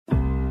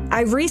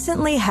I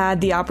recently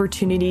had the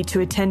opportunity to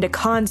attend a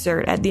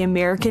concert at the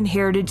American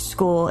Heritage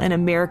School in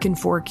American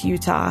Fork,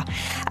 Utah.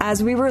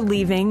 As we were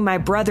leaving, my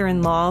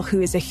brother-in-law,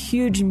 who is a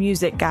huge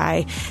music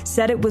guy,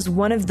 said it was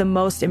one of the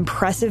most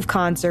impressive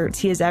concerts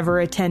he has ever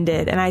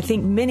attended, and I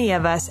think many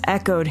of us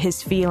echoed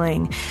his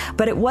feeling.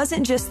 But it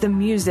wasn't just the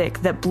music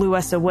that blew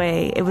us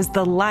away. It was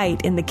the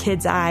light in the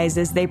kids' eyes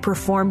as they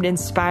performed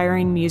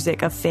inspiring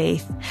music of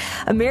faith.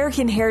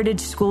 American Heritage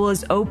School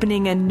is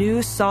opening a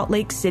new Salt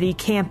Lake City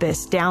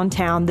campus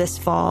downtown this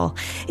fall.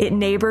 It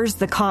neighbors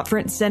the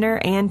Conference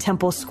Center and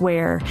Temple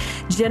Square.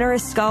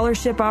 Generous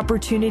scholarship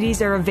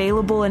opportunities are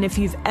available, and if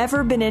you've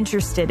ever been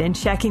interested in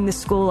checking the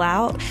school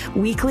out,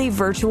 weekly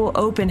virtual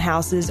open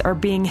houses are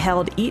being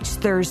held each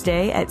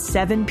Thursday at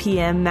 7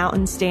 p.m.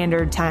 Mountain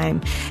Standard Time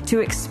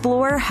to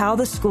explore how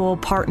the school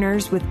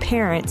partners with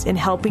parents in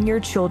helping your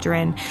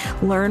children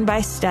learn by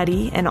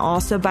study and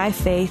also by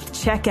faith.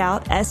 Check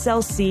out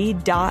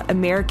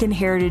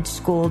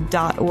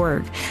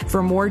slc.americanheritageschool.org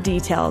for more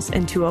details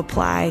and to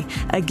apply.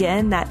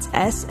 Again, that's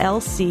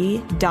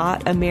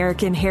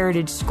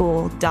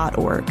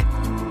slc.americanheritageschool.org.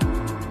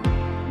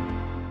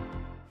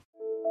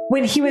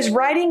 When he was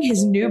writing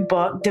his new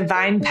book,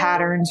 Divine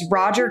Patterns,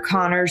 Roger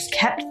Connors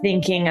kept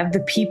thinking of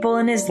the people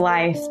in his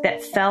life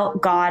that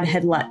felt God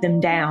had let them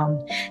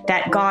down,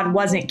 that God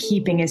wasn't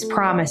keeping his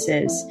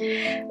promises.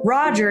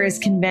 Roger is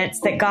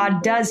convinced that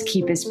God does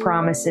keep his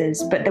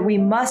promises, but that we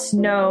must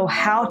know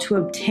how to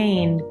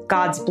obtain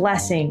God's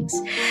blessings.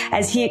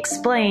 As he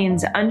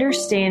explains,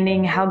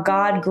 understanding how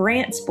God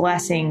grants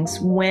blessings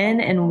when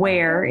and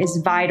where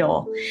is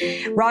vital.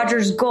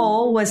 Roger's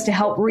goal was to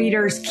help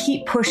readers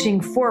keep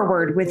pushing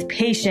forward with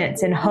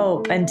patience and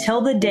hope until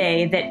the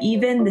day that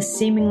even the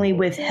seemingly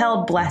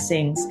withheld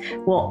blessings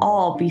will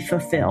all be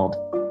fulfilled.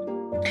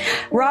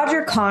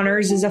 Roger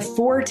Connors is a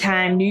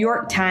 4-time New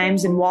York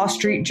Times and Wall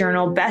Street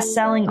Journal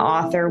best-selling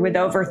author with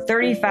over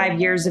 35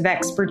 years of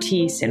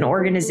expertise in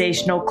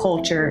organizational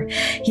culture.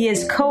 He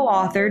has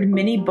co-authored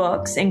many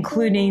books,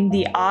 including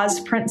The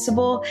Oz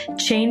Principle,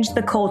 Change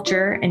the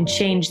Culture, and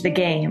Change the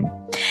Game.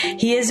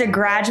 He is a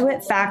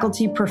graduate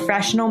faculty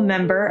professional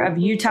member of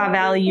Utah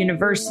Valley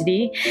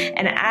University,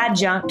 an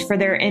adjunct for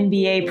their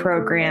MBA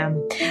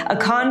program. A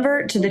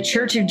convert to the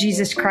Church of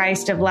Jesus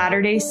Christ of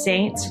Latter-day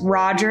Saints,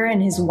 Roger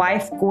and his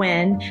wife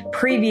Gwen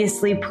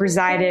previously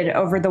presided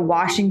over the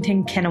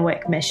Washington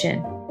Kennewick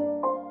mission.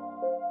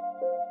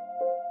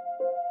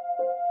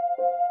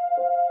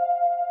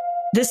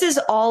 This is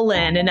All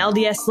In, an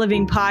LDS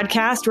Living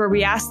podcast where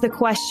we ask the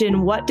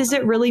question, what does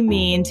it really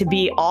mean to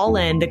be all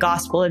in the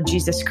gospel of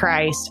Jesus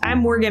Christ? I'm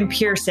Morgan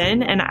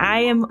Pearson, and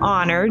I am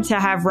honored to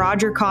have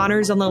Roger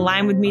Connors on the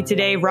line with me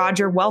today.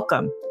 Roger,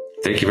 welcome.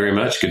 Thank you very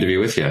much. Good to be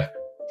with you.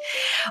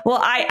 Well,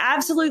 I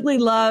absolutely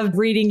loved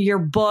reading your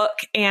book,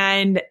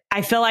 and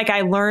I feel like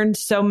I learned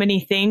so many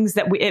things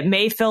that it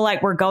may feel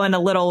like we're going a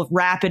little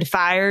rapid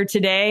fire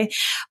today.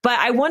 But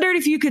I wondered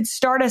if you could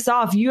start us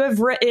off. You have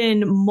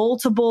written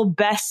multiple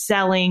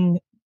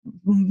best-selling,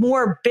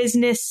 more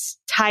business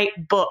type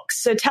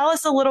books. So tell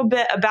us a little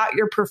bit about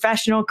your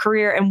professional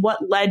career and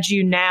what led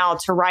you now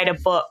to write a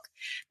book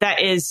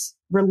that is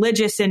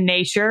religious in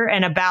nature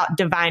and about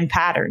divine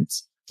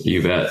patterns.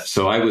 You bet.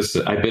 So I've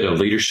been a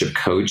leadership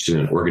coach and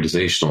an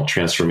organizational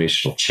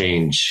transformational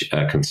change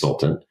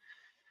consultant,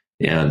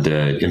 and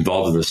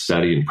involved in the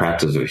study and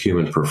practice of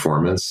human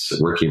performance,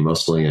 working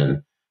mostly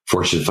in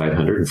Fortune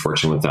 500 and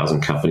Fortune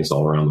 1000 companies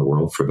all around the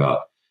world for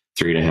about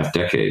 3.5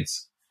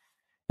 decades.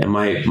 And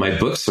my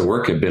books and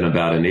work have been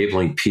about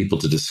enabling people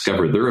to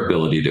discover their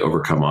ability to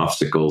overcome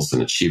obstacles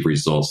and achieve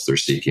results they're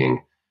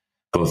seeking,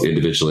 both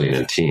individually and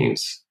in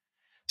teams.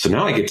 So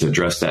now I get to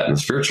address that in the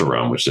spiritual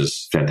realm, which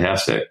is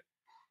fantastic.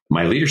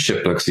 My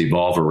leadership books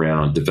evolve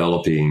around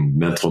developing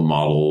mental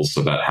models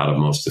about how to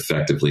most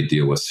effectively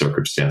deal with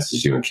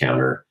circumstances you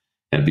encounter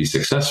and be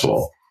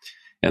successful.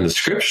 And the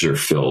scriptures are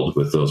filled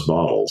with those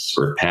models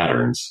or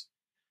patterns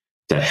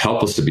that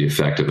help us to be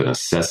effective in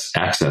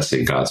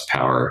accessing God's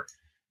power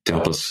to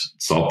help us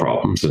solve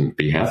problems and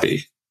be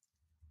happy.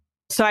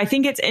 So I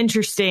think it's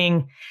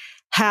interesting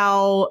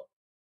how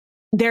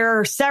there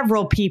are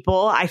several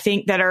people, I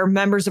think, that are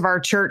members of our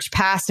church,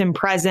 past and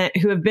present,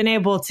 who have been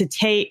able to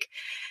take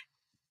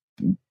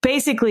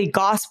basically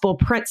gospel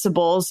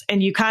principles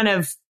and you kind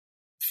of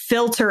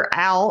filter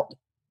out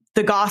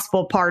the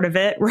gospel part of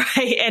it,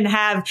 right? And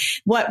have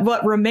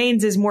what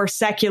remains is more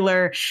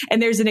secular.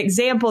 And there's an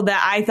example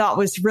that I thought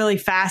was really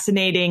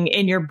fascinating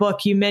in your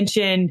book. You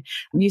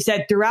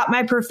said, throughout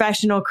my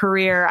professional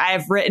career, I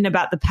have written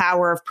about the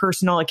power of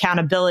personal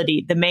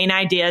accountability. The main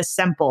idea is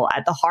simple.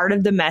 At the heart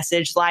of the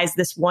message lies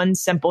this one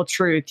simple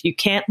truth. You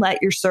can't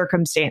let your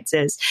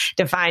circumstances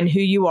define who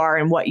you are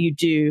and what you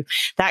do.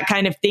 That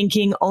kind of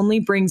thinking only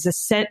brings a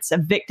sense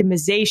of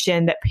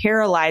victimization that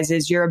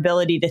paralyzes your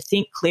ability to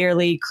think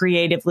clearly,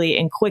 creatively, perfectly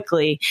and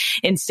quickly.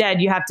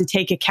 Instead, you have to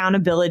take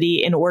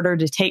accountability in order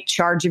to take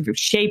charge of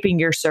shaping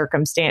your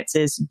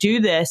circumstances. Do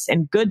this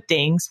and good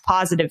things,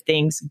 positive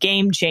things,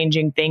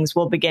 game-changing things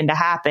will begin to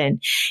happen.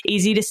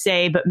 Easy to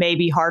say, but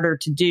maybe harder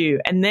to do.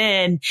 And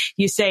then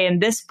you say in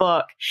this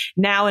book,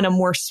 now in a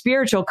more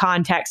spiritual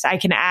context, I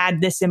can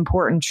add this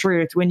important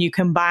truth. When you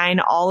combine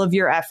all of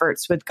your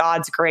efforts with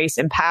God's grace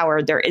and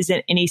power, there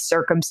isn't any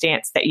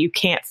circumstance that you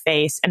can't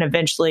face and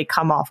eventually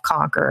come off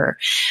conqueror.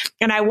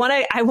 And I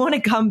want to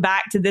come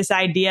back to this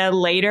idea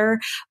later,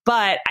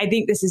 but I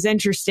think this is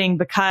interesting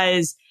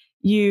because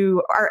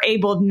you are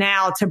able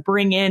now to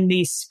bring in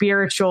these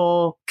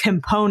spiritual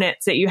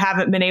components that you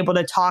haven't been able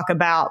to talk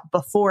about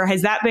before.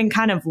 Has that been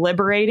kind of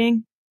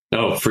liberating?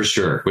 Oh, for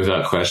sure.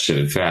 Without question.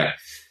 In fact,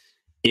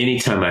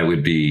 anytime I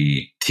would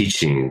be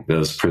teaching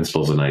those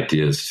principles and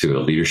ideas to a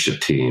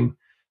leadership team,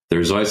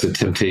 there's always a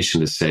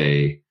temptation to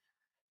say,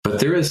 but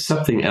there is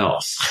something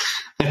else.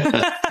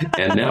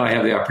 And now I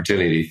have the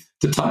opportunity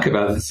to talk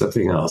about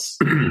something else.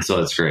 So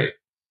that's great.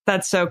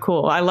 That's so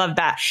cool. I love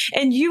that.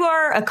 And you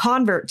are a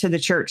convert to the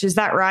church. Is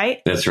that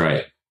right? That's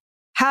right.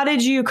 How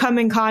did you come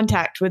in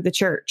contact with the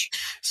church?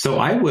 So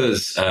I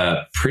was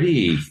a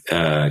pretty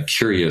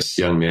curious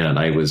young man.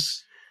 I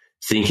was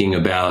thinking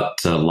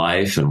about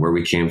life and where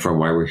we came from,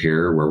 why we're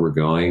here, where we're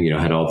going,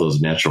 had all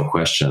those natural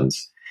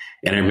questions.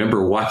 And I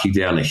remember walking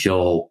down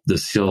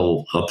this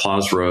hill,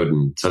 Applause Road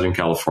in Southern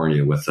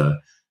California with a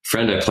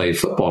friend I played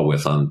football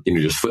with on,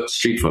 just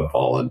street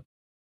football. And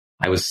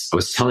I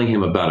was telling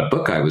him about a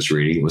book I was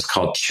reading. It was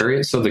called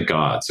Chariots of the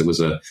Gods. It was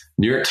a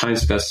New York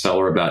Times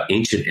bestseller about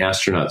ancient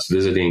astronauts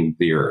visiting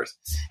the Earth,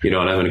 and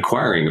I'm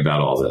inquiring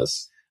about all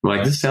this. I'm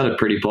like, this sounded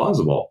pretty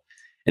plausible.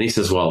 And he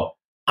says, well,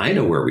 I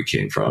know where we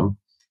came from.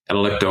 And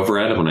I looked over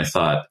at him and I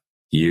thought,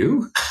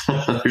 you?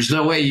 There's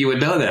no way you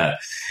would know that.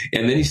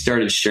 And then he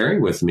started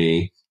sharing with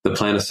me the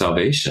plan of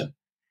salvation.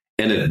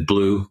 And it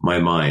blew my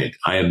mind.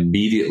 I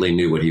immediately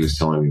knew what he was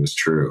telling me was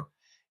true.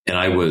 And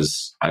I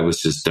was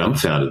just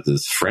dumbfounded.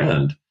 This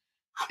friend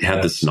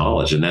had this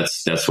knowledge, and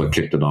that's what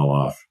kicked it all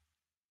off.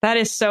 That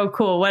is so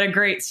cool. What a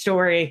great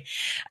story.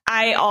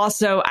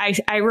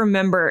 I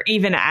remember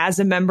even as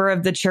a member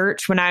of the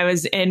church, when I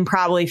was in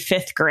probably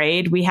 5th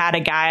grade, we had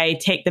a guy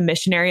take the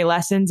missionary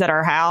lessons at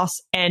our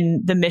house,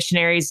 and the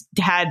missionaries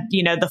had,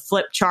 the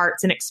flip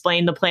charts and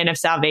explained the plan of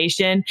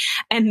salvation.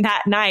 And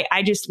that night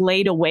I just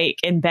laid awake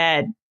in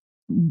bed,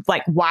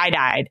 like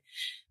wide-eyed,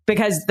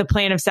 because the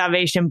plan of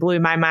salvation blew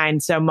my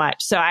mind so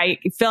much. So I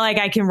feel like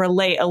I can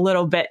relate a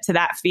little bit to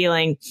that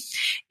feeling.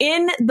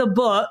 In the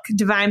book,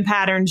 Divine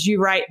Patterns, you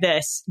write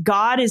this: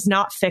 God is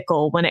not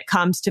fickle when it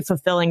comes to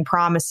fulfilling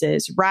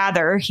promises.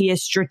 Rather, he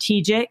is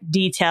strategic,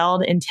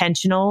 detailed,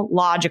 intentional,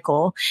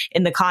 logical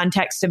in the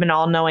context of an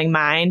all-knowing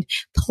mind,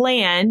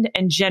 planned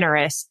and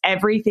generous.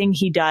 Everything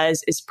he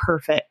does is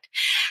perfect.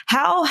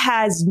 How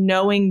has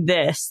knowing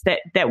this,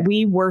 that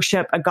we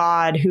worship a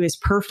God who is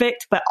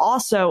perfect, but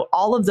also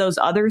all of those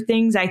other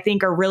things I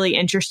think are really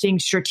interesting,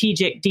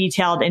 strategic,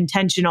 detailed,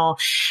 intentional,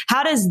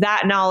 how does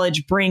that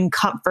knowledge bring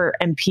comfort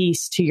and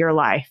peace to your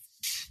life?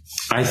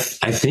 I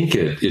think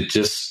it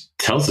just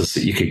tells us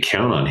that you can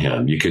count on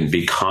him. You can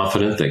be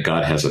confident that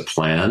God has a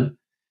plan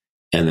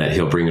and that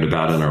he'll bring it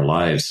about in our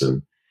lives.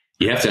 And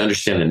you have to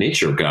understand the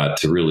nature of God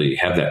to really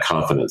have that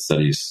confidence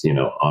that he's,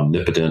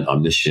 omnipotent,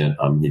 omniscient,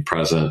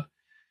 omnipresent,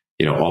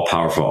 all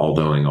powerful, all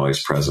knowing,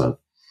 always present.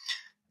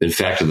 In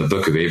fact, in the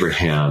book of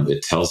Abraham,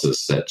 it tells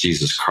us that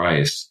Jesus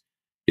Christ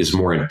is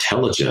more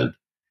intelligent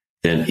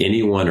than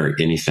anyone or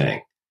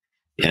anything.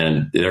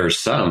 And there are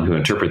some who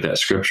interpret that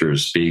scripture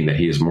as being that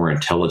he is more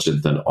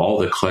intelligent than all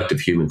the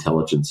collective human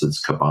intelligences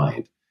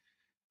combined.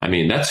 I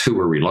mean, that's who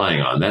we're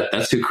relying on.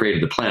 That's who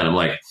created the plan. I'm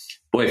like,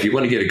 boy, if you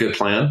want to get a good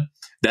plan,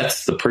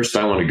 that's the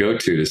person I want to go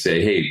to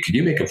say, hey, could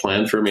you make a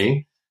plan for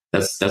me?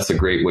 That's a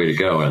great way to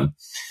go. And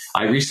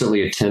I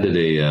recently attended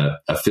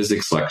a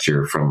physics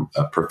lecture from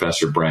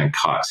Professor Brian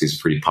Cox. He's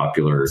a pretty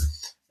popular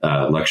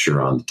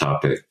lecturer on the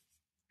topic.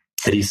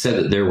 And he said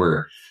that there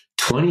were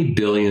 20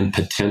 billion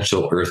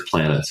potential Earth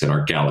planets in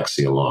our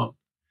galaxy alone.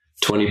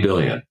 20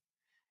 billion.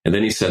 And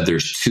then he said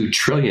there's 2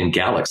 trillion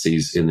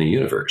galaxies in the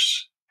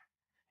universe.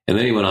 And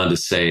then he went on to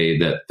say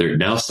that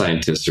now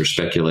scientists are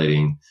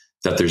speculating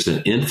that there's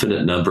an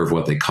infinite number of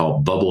what they call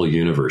bubble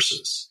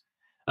universes.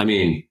 I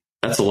mean,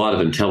 that's a lot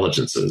of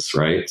intelligences,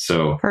 right?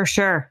 So for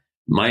sure.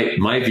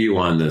 My view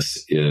on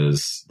this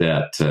is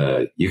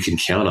that you can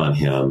count on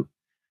him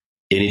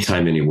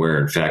anytime, anywhere.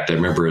 In fact, I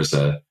remember as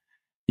a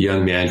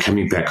young man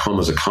coming back home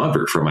as a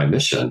convert from my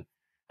mission,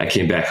 I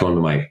came back home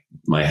to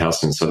my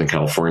house in Southern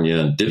California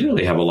and didn't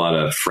really have a lot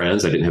of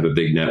friends. I didn't have a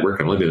big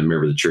network. I'd only been a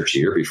member of the church a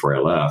year before I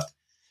left.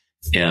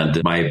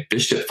 And my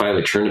bishop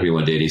finally turned to me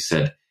one day and he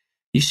said,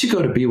 you should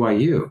go to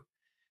BYU.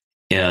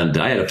 And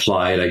I had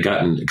applied. I'd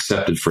gotten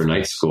accepted for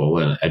night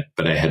school,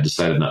 but I had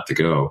decided not to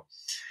go.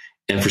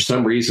 And for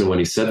some reason, when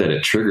he said that,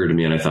 it triggered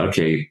me. And I thought,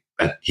 okay,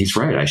 he's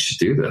right. I should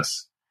do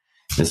this.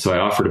 And so I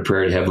offered a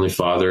prayer to Heavenly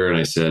Father. And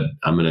I said,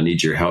 I'm going to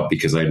need your help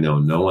because I know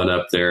no one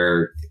up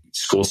there.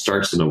 School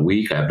starts in a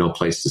week. I have no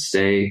place to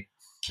stay.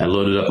 I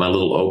loaded up my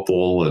little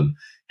Opal and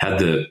had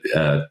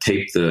to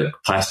tape the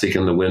plastic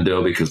in the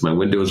window because my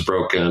window was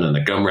broken, and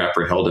a gum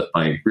wrapper held up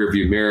my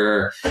rearview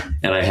mirror.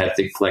 And I had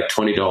like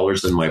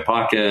 $20 in my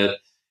pocket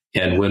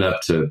and went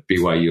up to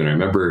BYU. And I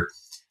remember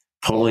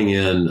pulling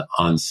in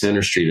on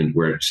Center Street, and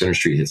where Center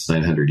Street hits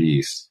 900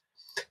 East,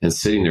 and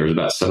sitting there. It was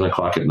about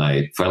 7:00 at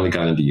night. Finally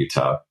got into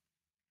Utah,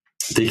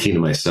 thinking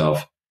to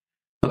myself,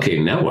 okay,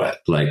 now what?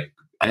 Like,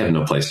 I have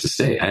no place to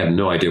stay. I have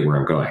no idea where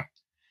I'm going.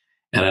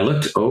 And I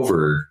looked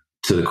over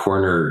to the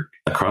corner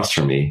across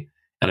from me,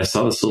 and I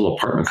saw this little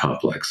apartment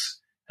complex.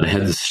 And I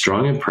had this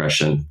strong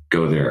impression,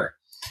 go there.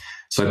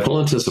 So I pull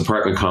into this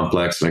apartment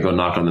complex, and I go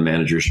knock on the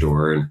manager's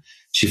door, and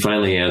she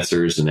finally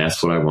answers and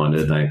asks what I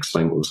wanted. And I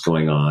explained what was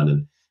going on.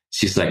 And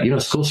she's like,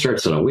 school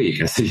starts in a week.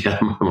 I said, yeah,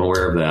 I'm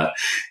aware of that.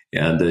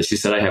 And she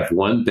said, I have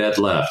one bed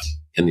left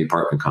in the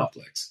apartment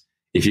complex.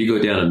 If you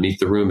go down and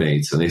meet the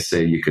roommates and they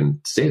say you can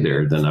stay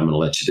there, then I'm going to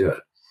let you do it.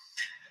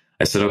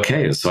 I said,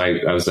 okay. And so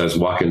I was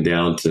walking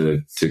down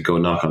to go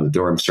knock on the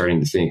door. I'm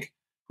starting to think,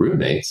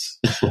 roommates?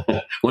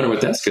 Wonder what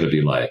that's going to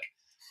be like.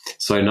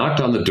 So I knocked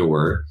on the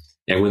door,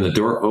 and when the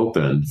door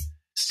opened,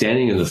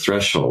 standing in the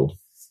threshold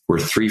were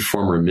 3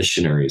 former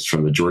missionaries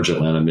from the Georgia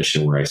Atlanta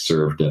mission where I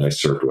served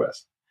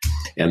with.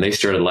 And they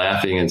started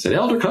laughing and said,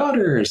 Elder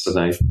Connors, and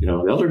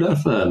Elder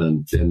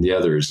Duffman and the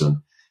others. And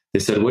they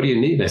said, what do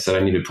you need? And I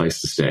said, I need a place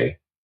to stay.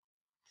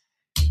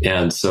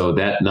 And so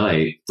that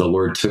night, the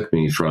Lord took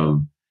me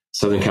from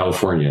Southern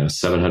California,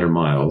 700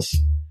 miles,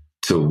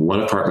 to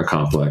one apartment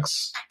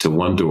complex, to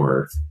one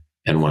door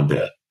and one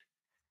bed.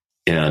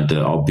 And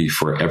I'll be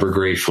forever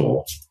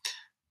grateful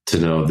to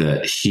know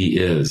that He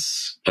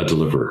is a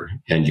deliverer,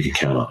 and you can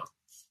count on Him.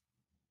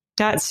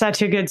 That's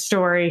such a good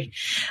story.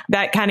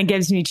 That kind of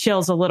gives me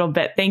chills a little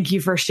bit. Thank you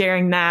for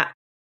sharing that.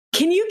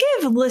 Can you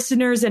give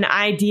listeners an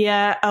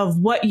idea of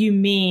what you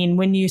mean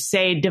when you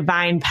say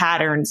divine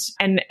patterns?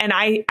 And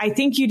I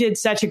think you did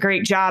such a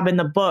great job in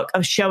the book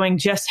of showing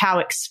just how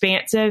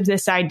expansive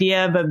this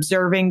idea of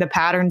observing the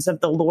patterns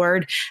of the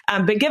Lord.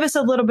 But give us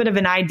a little bit of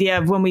an idea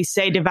of when we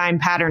say divine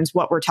patterns,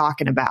 what we're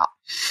talking about.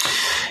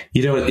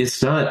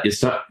 It's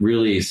not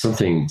really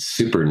something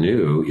super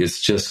new. It's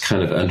just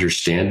kind of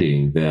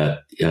understanding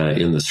that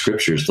in the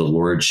scriptures, the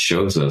Lord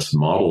shows us,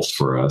 models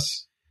for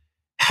us,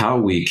 how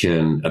we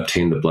can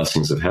obtain the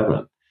blessings of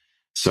heaven.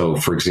 So,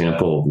 for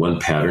example,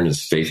 one pattern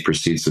is faith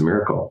precedes the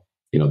miracle.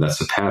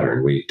 That's a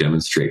pattern. We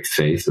demonstrate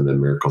faith, and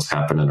then miracles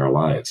happen in our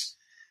lives.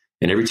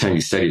 And every time you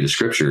study the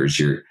scriptures,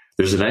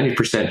 there's a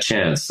 90%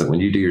 chance that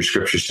when you do your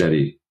scripture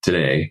study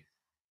today,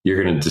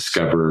 you're going to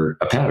discover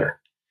a pattern.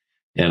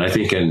 And I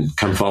think in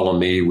Come Follow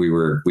Me,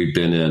 we've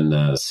been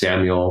in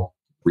Samuel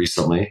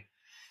recently.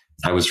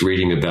 I was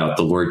reading about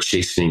the Lord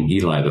chastening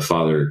Eli, the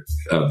father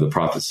of the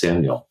prophet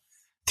Samuel,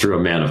 through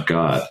a man of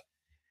God.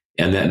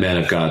 And that man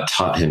of God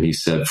taught him, he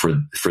said,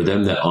 for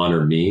them that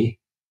honor me,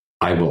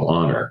 I will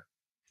honor.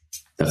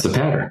 That's a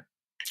pattern.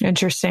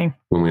 Interesting.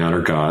 When we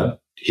honor God,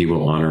 He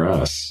will honor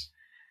us.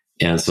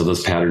 And so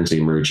those patterns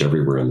emerge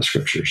everywhere in the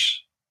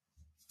scriptures.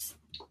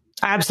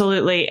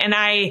 Absolutely. And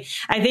I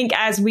think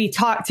as we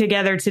talk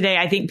together today,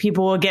 I think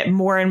people will get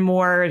more and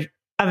more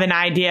of an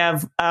idea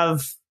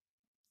of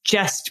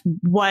just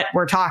what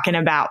we're talking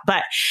about.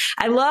 But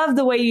I love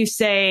the way you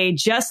say,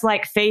 just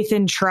like faith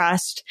and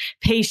trust,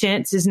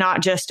 patience is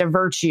not just a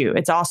virtue,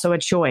 it's also a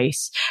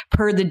choice.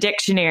 Per the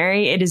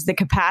dictionary, it is the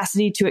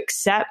capacity to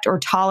accept or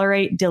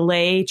tolerate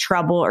delay,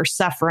 trouble, or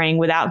suffering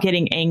without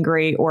getting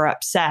angry or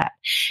upset.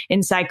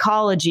 In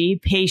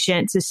psychology,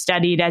 patience is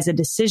studied as a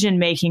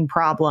decision-making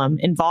problem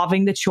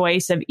involving the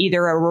choice of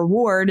either a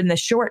reward in the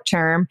short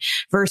term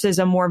versus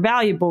a more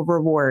valuable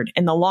reward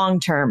in the long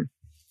term.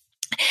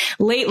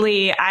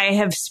 Lately, I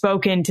have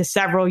spoken to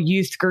several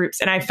youth groups,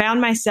 and I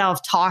found myself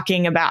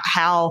talking about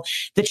how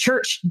the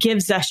church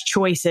gives us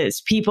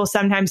choices. People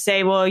sometimes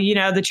say, well,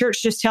 the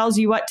church just tells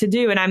you what to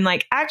do. And I'm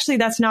like, actually,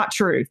 that's not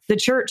true. The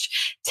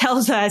church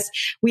tells us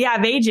we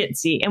have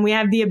agency and we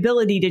have the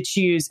ability to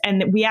choose, and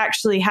that we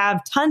actually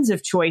have tons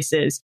of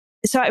choices.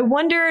 So I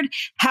wondered,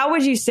 how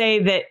would you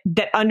say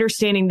that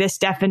understanding this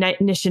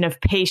definition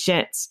of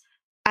patience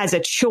as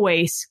a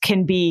choice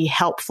can be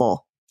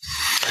helpful?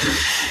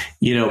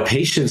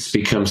 Patience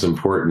becomes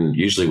important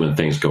usually when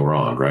things go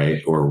wrong,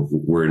 right? Or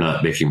we're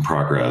not making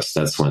progress.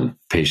 That's when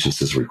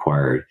patience is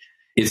required.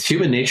 It's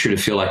human nature to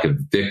feel like a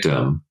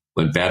victim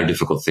when bad or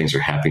difficult things are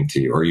happening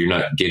to you, or you're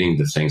not getting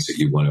the things that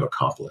you want to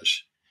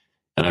accomplish.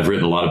 And I've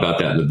written a lot about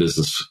that in the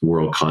business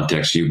world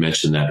context. You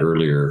mentioned that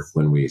earlier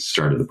when we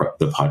started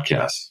the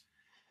podcast.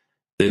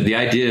 The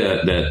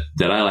idea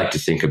that I like to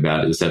think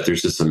about is that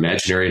there's this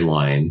imaginary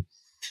line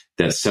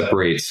that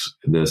separates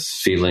this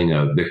feeling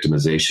of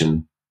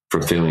victimization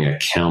from feeling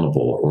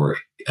accountable or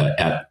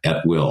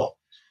at will.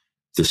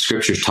 The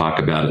scriptures talk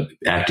about it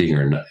acting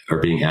or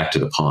being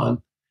acted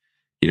upon.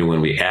 When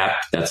we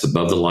act, that's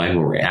above the line.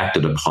 When we're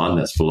acted upon,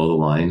 that's below the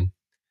line.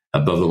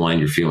 Above the line,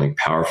 you're feeling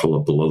powerful.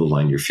 Below the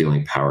line, you're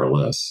feeling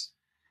powerless.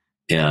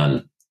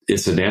 And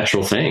it's a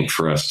natural thing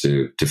for us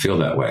to feel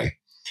that way.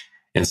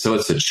 And so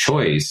it's a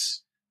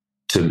choice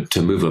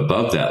to move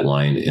above that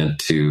line and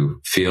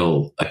to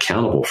feel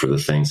accountable for the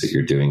things that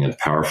you're doing and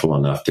powerful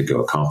enough to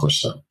go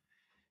accomplish them.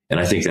 And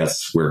I think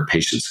that's where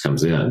patience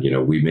comes in.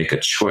 We make a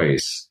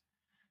choice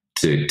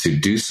to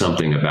do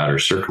something about our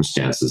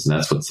circumstances, and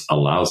that's what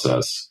allows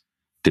us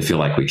to feel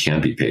like we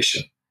can be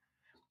patient.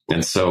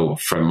 And so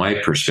from my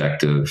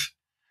perspective,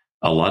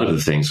 a lot of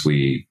the things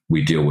we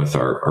deal with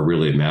are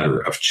really a matter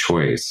of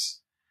choice.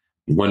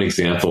 One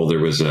example, there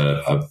was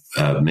a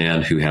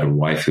man who had a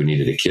wife who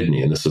needed a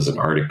kidney, and this was an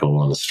article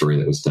on a story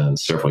that was done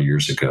several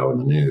years ago in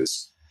the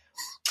news.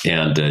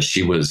 And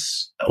she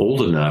was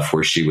old enough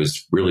where she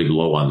was really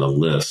low on the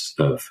list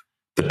of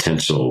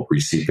potential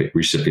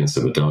recipients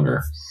of a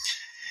donor.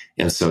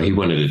 And so he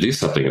wanted to do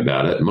something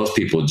about it. Most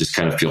people just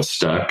kind of feel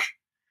stuck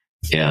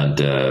and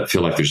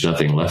feel like there's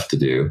nothing left to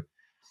do.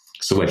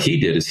 So what he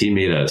did is he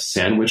made a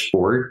sandwich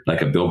board,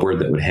 like a billboard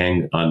that would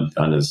hang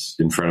on his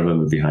in front of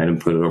him and behind him,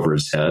 put it over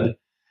his head.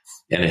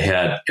 And it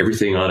had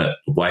everything on it.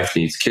 Wife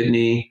needs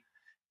kidney.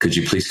 Could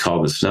you please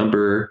call this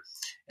number?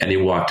 And he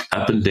walked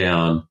up and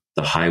down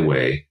the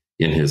highway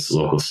in his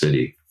local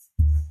city.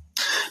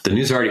 The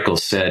news article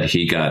said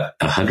he got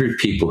 100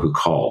 people who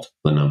called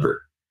the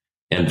number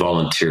and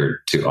volunteered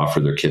to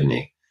offer their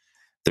kidney.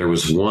 There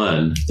was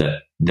one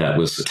that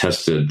was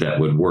tested that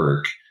would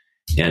work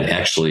and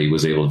actually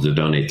was able to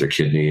donate their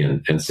kidney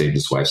and saved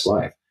his wife's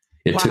life.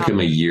 It took him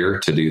a year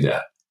to do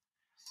that.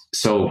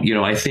 So,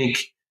 I think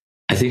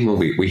when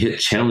we hit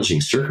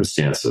challenging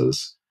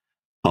circumstances,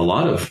 a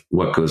lot of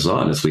what goes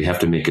on is we have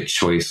to make a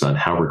choice on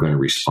how we're going to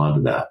respond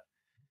to that.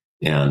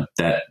 And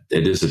that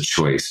it is a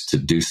choice to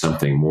do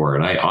something more.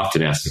 And I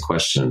often ask the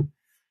question,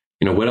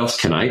 what else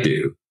can I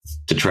do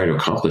to try to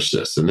accomplish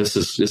this? And this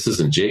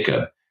isn't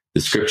Jacob.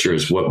 The scripture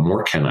is, what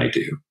more can I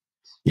do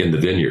in the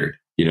vineyard?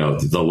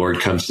 The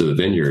Lord comes to the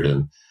vineyard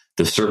and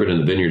the servant in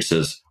the vineyard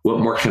says, what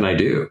more can I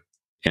do?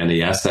 And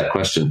he asked that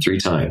question 3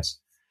 times.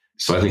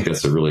 So I think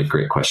that's a really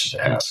great question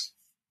to ask.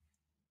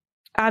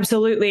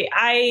 Absolutely.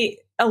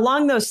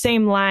 Along those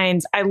same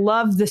lines, I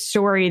love the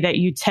story that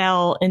you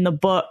tell in the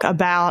book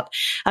about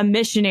a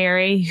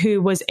missionary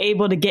who was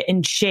able to get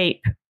in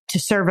shape to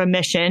serve a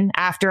mission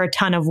after a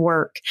ton of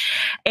work.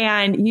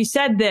 And you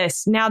said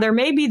this, now there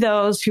may be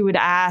those who would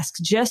ask,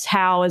 just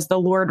how is the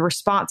Lord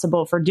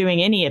responsible for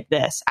doing any of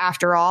this?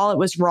 After all, it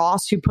was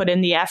Ross who put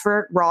in the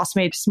effort. Ross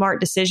made smart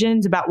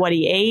decisions about what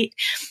he ate.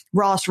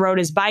 Ross rode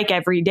his bike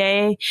every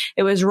day.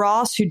 It was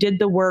Ross who did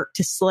the work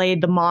to slay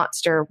the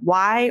monster.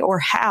 Why or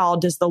how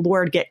does the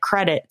Lord get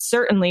credit?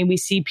 Certainly, we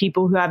see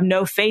people who have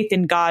no faith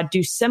in God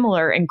do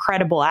similar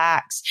incredible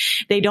acts.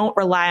 They don't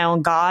rely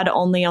on God,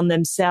 only on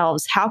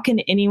themselves. How can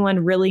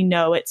anyone really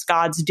know it's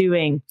God's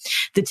doing?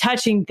 The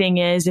touching thing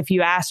is, if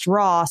you asked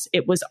Ross,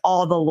 it was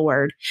all the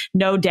Lord.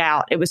 No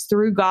doubt. It was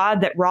through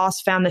God that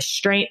Ross found the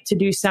strength to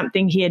do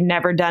something he had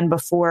never done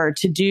before,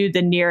 to do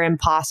the near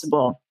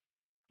impossible.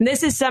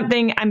 This is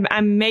something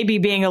I'm maybe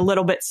being a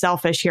little bit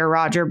selfish here,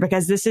 Roger,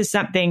 because this is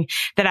something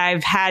that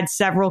I've had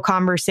several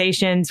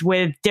conversations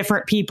with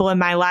different people in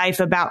my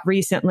life about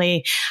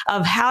recently,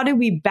 of how do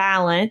we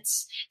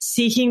balance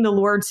seeking the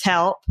Lord's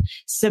help,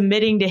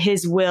 submitting to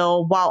his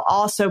will, while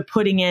also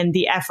putting in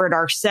the effort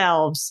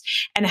ourselves?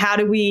 And how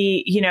do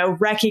we,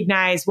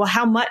 recognize, well,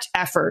 how much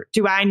effort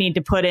do I need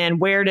to put in?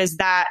 Where does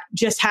that,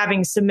 just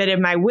having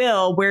submitted my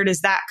will, where does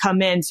that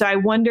come in? So I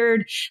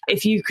wondered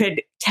if you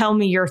could tell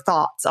me your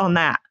thoughts on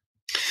that.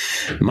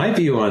 My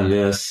view on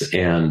this,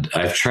 and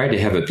I've tried to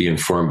have it be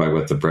informed by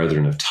what the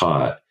brethren have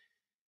taught,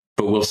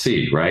 but we'll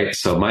see, right?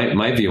 So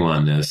my view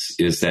on this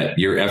is that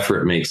your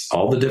effort makes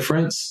all the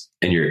difference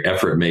and your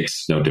effort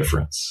makes no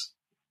difference.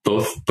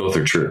 Both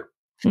are true.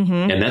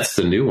 Mm-hmm. And that's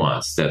the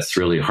nuance that's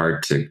really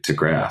hard to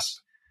grasp.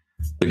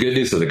 The good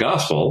news of the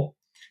gospel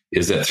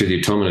is that through the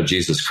atonement of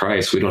Jesus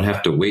Christ, we don't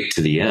have to wait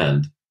to the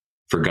end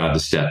for God to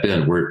step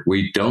in.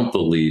 We don't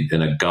believe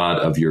in a God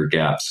of your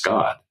gaps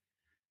God,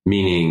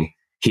 meaning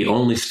he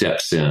only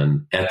steps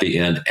in at the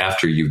end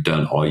after you've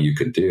done all you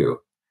could do.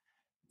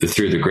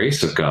 Through the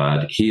grace of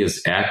God, he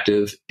is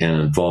active and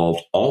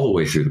involved all the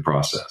way through the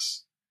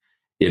process.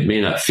 It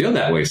may not feel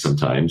that way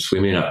sometimes. We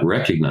may not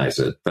recognize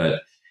it,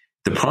 but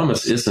the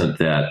promise isn't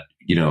that,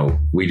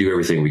 we do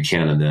everything we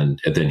can and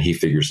then he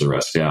figures the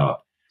rest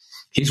out.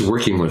 He's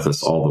working with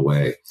us all the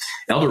way.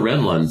 Elder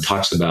Renlund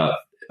talks about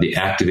the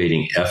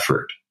activating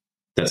effort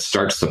that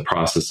starts the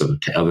process of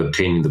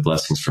obtaining the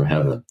blessings from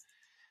heaven.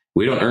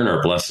 We don't earn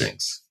our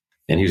blessings,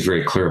 and he's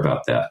very clear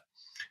about that.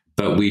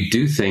 But we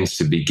do things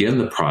to begin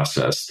the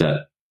process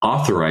that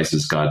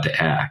authorizes God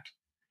to act.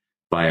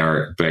 By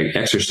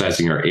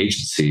exercising our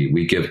agency,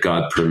 we give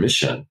God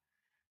permission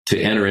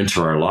to enter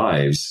into our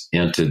lives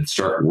and to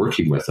start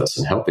working with us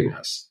and helping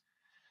us.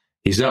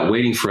 He's not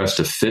waiting for us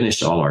to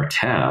finish all our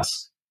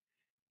tasks.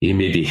 He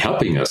may be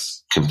helping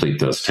us complete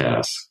those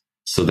tasks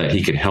so that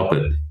he can help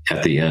it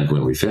at the end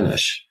when we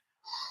finish.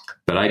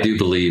 But I do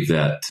believe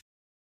that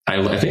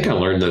I think I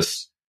learned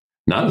this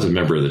not as a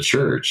member of the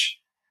church,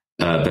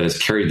 but has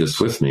carried this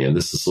with me. And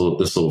this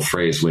little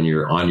phrase, when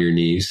you're on your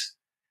knees,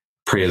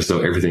 pray as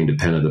though everything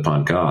depended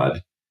upon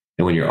God.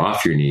 And when you're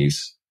off your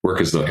knees,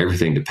 work as though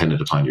everything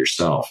depended upon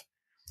yourself.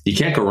 You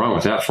can't go wrong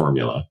with that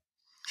formula.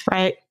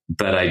 Right.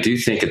 But I do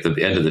think at the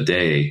end of the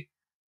day,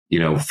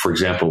 for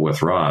example,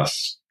 with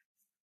Ross,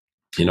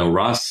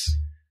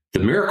 the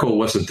miracle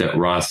wasn't that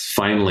Ross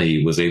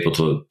finally was able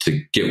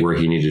to get where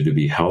he needed to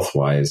be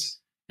health-wise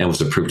and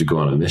was approved to go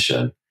on a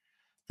mission.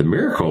 The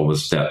miracle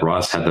was that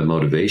Ross had the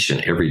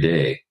motivation every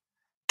day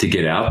to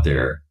get out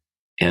there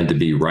and to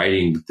be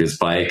riding his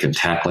bike and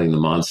tackling the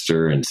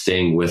monster and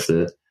staying with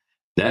it.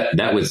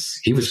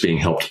 He was being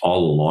helped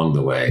all along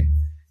the way.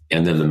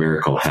 And then the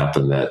miracle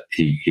happened that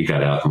he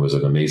got out and was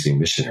an amazing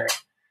missionary.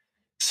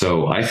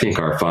 So I think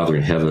our Father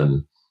in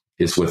heaven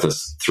is with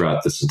us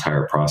throughout this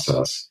entire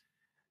process,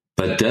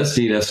 but does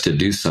need us to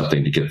do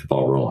something to get the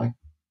ball rolling.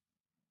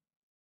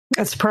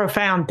 That's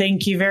profound.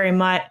 Thank you very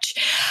much.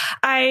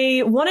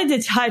 I wanted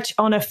to touch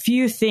on a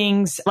few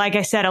things, like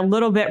I said, a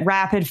little bit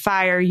rapid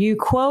fire. You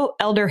quote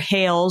Elder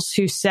Hales,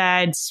 who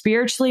said,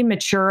 "Spiritually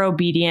mature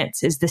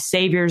obedience is the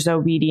Savior's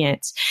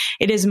obedience.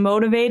 It is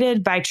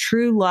motivated by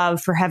true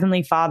love for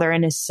Heavenly Father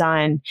and His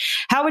Son."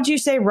 How would you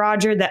say,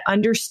 Roger, that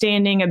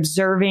understanding,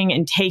 observing,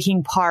 and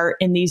taking part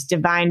in these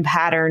divine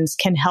patterns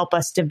can help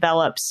us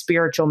develop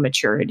spiritual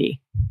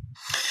maturity?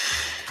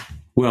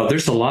 Well,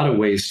 there's a lot of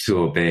ways to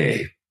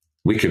obey.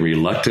 We can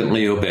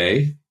reluctantly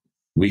obey.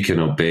 We can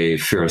obey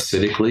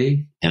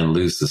pharisaitically and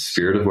lose the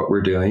spirit of what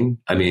we're doing.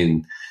 I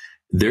mean,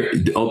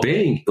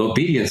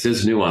 obedience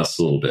is nuanced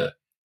a little bit.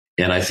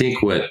 And I think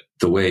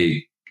the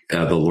way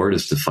the Lord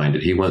has defined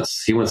it, He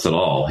wants it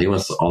all. He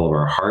wants all of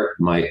our heart,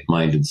 might,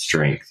 mind, and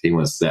strength. He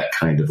wants that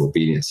kind of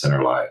obedience in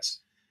our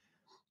lives.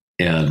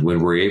 And when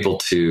we're able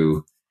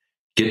to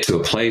get to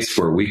a place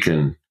where we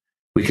can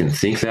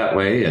think that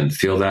way and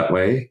feel that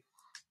way,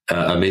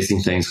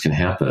 amazing things can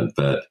happen.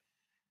 But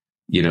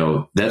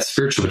that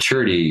spiritual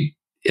maturity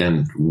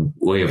and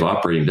way of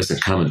operating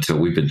doesn't come until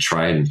we've been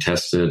tried and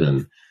tested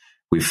and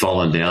we've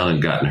fallen down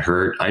and gotten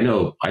hurt. I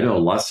know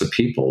lots of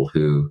people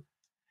who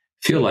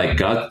feel like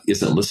God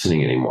isn't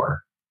listening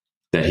anymore,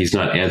 that He's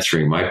not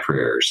answering my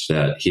prayers,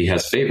 that He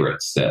has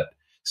favorites, that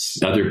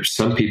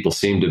some people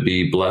seem to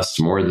be blessed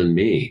more than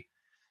me.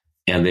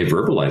 And they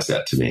verbalize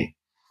that to me.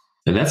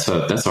 And that's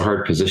a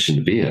hard position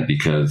to be in,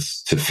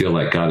 because to feel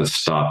like God has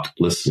stopped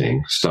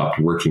listening, stopped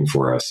working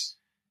for us,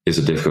 is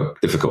a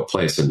difficult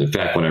place. And in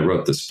fact, when I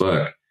wrote this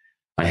book,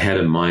 I had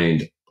in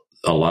mind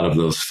a lot of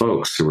those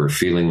folks who were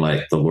feeling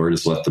like the Lord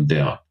has let them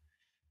down,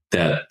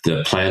 that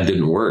the plan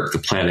didn't work, the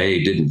plan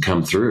A didn't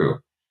come through,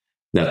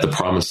 that the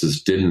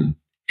promises didn't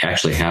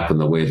actually happen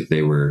the way that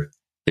they were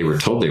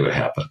told they would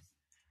happen.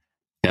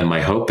 And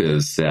my hope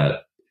is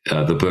that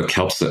the book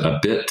helps a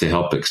bit to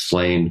help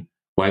explain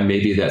why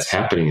maybe that's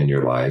happening in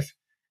your life,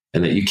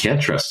 and that you can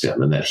trust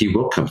Him, and that He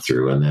will come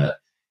through, and that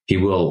He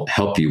will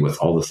help you with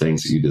all the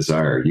things that you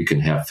desire. You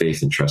can have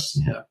faith and trust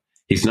in Him.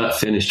 He's not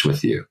finished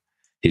with you.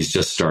 He's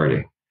just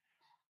starting.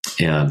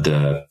 And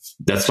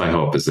that's my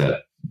hope, is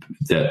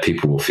that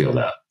people will feel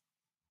that.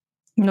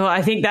 Well,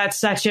 I think that's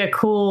such a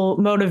cool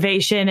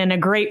motivation and a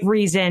great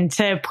reason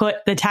to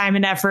put the time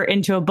and effort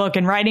into a book.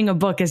 And writing a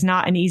book is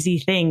not an easy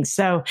thing.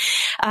 So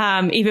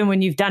even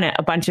when you've done it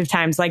a bunch of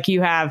times, like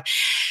you have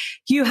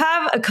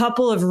a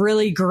couple of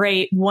really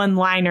great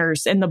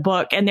one-liners in the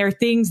book, and they're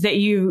things that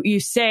you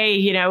say,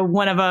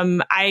 one of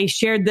them, I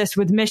shared this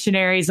with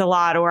missionaries a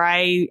lot, or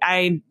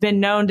I've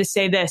been known to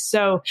say this.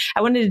 So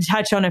I wanted to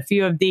touch on a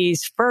few of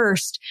these.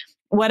 First,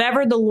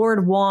 whatever the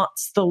Lord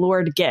wants, the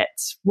Lord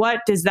gets. What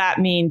does that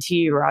mean to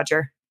you,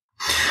 Roger?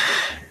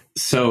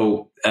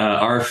 So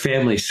our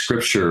family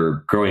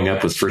scripture growing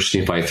up was 1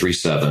 Nephi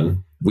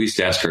 3:7. We used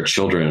to ask our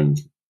children,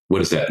 what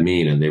does that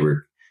mean? And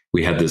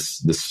we had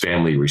this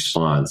family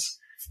response.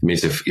 It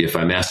means if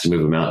I'm asked to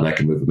move a mountain, I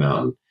can move a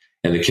mountain.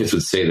 And the kids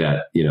would say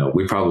that,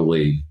 we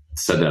probably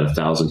said that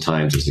 1,000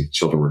 times as the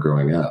children were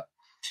growing up.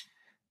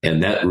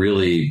 And that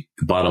really,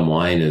 bottom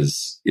line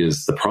is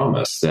the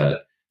promise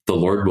that the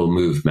Lord will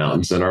move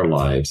mountains in our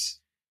lives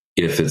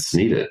if it's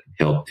needed.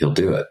 He'll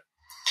do it.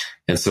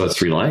 And so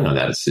it's relying on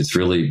that. It's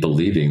really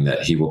believing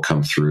that He will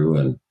come through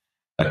and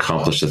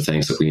accomplish the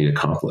things that we need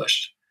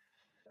accomplished.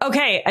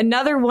 Okay,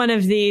 another one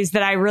of these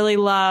that I really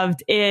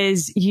loved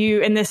is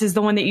and this is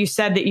the one that you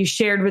said that you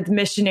shared with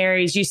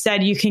missionaries. You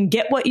said you can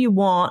get what you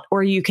want,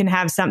 or you can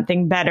have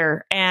something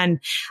better. And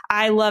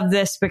I love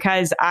this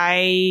because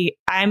I'm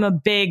a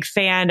big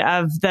fan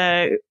of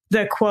the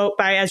quote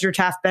by Ezra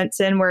Taft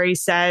Benson, where he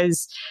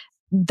says,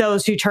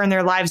 those who turn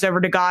their lives over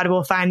to God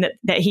will find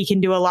that He can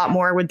do a lot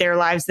more with their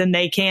lives than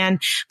they can.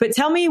 But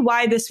tell me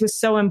why this was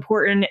so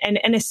important.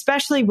 And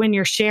especially when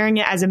you're sharing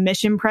it as a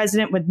mission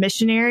president with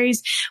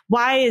missionaries,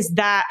 why is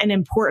that an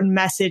important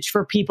message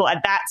for people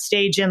at that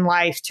stage in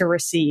life to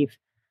receive?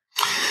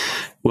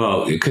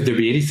 Well, could there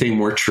be anything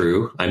more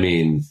true? I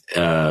mean,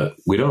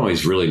 we don't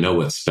always really know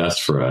what's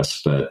best for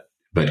us, but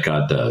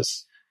God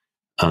does.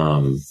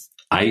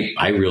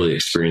 I really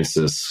experienced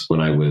this when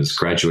I was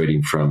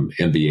graduating from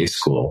MBA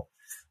school.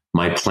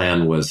 My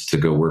plan was to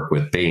go work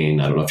with Bain.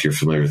 I don't know if you're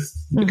familiar with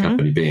the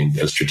company Bain,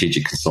 a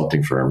strategic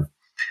consulting firm.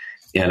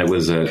 And it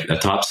was a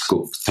top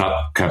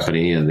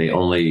company, and they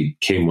only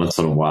came once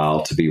in a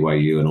while to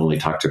BYU and only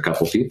talked to a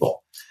couple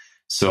people.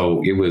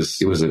 So it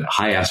was a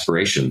high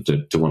aspiration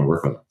to want to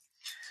work with them.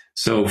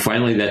 So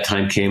finally that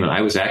time came, and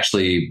I was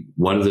actually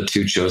one of the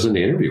two chosen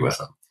to interview with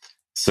them.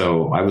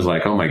 So I was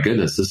like, oh my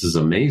goodness, this is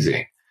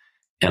amazing.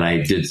 And I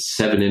did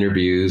 7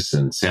 interviews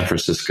in San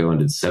Francisco and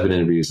did 7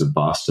 interviews in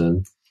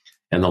Boston.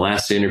 And the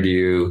last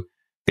interview,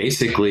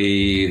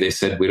 basically they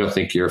said, we don't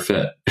think you're a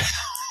fit.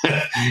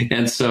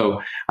 And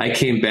so I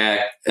came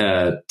back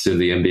to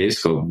the MBA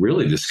school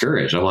really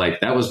discouraged. I'm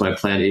like, that was my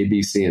plan A,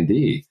 B, C, and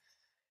D.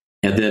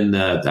 And then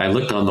I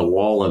looked on the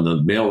wall in the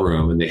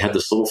mailroom, and they had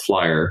this little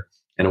flyer,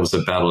 and it was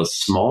about a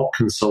small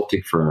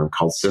consulting firm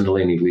called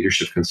Sindalini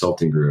Leadership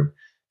Consulting Group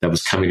that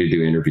was coming to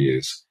do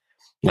interviews.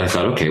 And I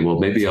thought, okay, well,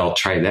 maybe I'll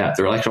try that.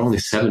 There were like only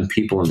 7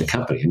 people in the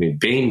company. I mean,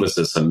 Bain was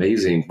this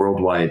amazing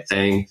worldwide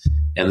thing,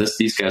 and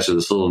these guys are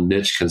this little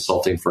niche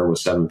consulting firm with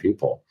 7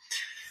 people.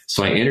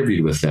 So I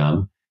interviewed with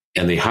them,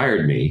 and they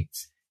hired me,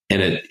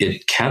 and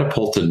it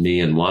catapulted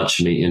me and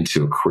launched me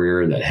into a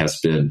career that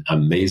has been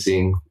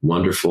amazing,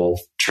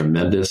 wonderful,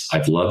 tremendous.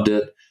 I've loved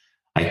it.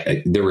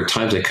 There were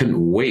times I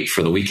couldn't wait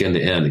for the weekend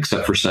to end,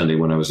 except for Sunday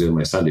when I was doing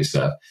my Sunday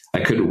stuff.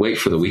 I couldn't wait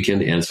for the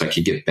weekend to end so I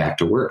could get back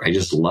to work. I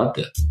just loved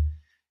it.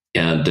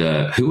 And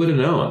who would have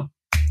known?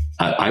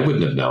 I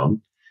wouldn't have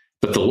known,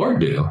 but the Lord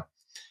knew.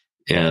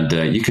 And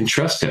you can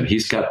trust him.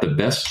 He's got the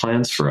best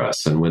plans for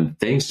us. And when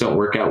things don't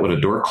work out, when a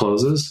door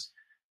closes,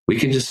 we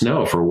can just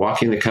know if we're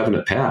walking the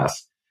covenant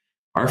path,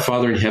 our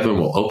Father in heaven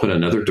will open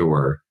another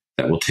door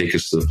that will take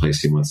us to the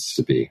place he wants us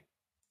to be.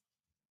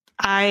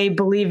 I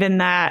believe in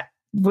that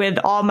with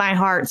all my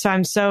heart. So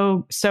I'm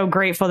so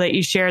grateful that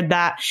you shared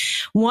that.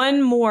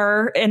 One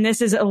more, and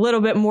this is a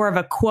little bit more of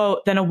a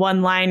quote than a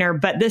one-liner,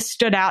 but this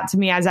stood out to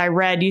me as I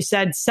read. You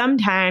said,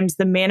 sometimes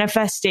the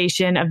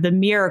manifestation of the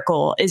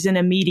miracle isn't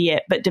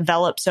immediate, but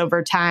develops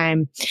over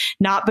time,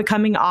 not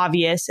becoming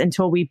obvious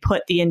until we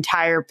put the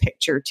entire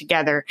picture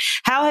together.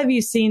 How have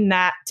you seen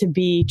that to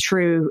be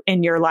true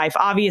in your life?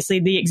 Obviously,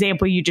 the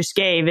example you just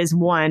gave is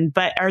one,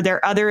 but are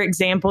there other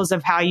examples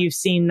of how you've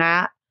seen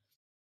that?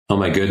 Oh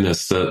my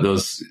goodness,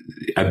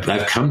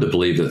 I've come to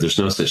believe that there's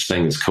no such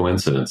thing as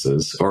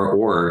coincidences,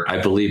 or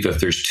I believe if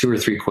there's 2 or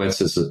 3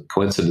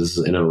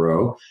 coincidences in a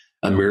row,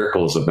 a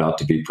miracle is about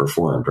to be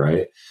performed,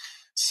 right?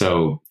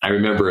 So I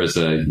remember as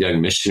a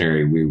young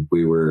missionary,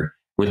 we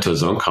went to a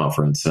zone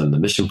conference, and the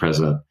mission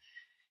president,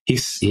 he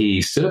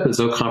stood up at the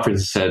zone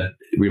conference and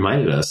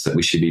reminded us that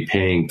we should be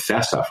paying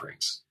fast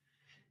offerings.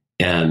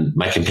 And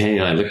my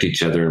companion and I looked at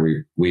each other,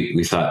 and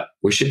we thought,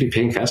 we should be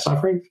paying fast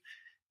offerings?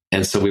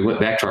 And so we went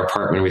back to our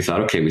apartment, and we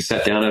thought, okay, we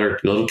sat down at our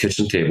little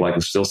kitchen table. I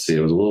can still see it.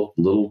 It was a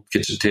little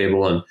kitchen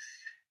table, and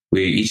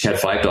we each had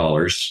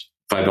 $5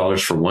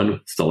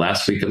 for the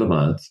last week of the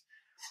month.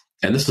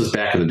 And this was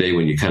back in the day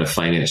when you kind of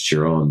financed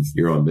your own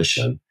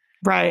mission.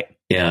 Right.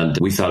 And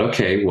we thought,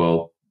 okay,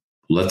 well,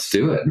 let's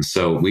do it. And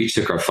so we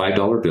took our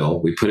 $5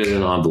 bill, we put it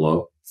in an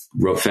envelope,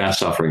 wrote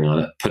fast offering on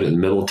it, put it in the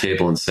middle of the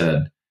table, and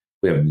said,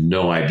 we have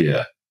no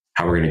idea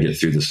how we're going to get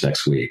through this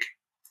next week.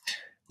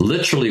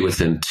 Literally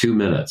within 2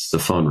 minutes, the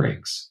phone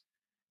rings.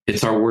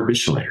 It's our ward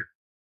mission leader.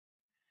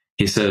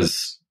 He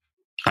says,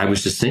 I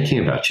was just thinking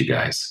about you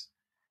guys,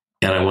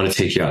 and I want to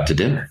take you out to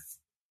dinner.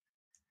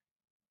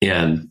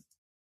 And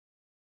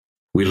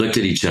we looked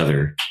at each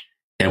other,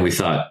 and we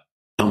thought,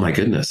 oh my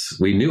goodness,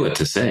 we knew what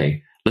to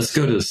say. Let's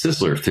go to the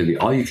Sizzler, to the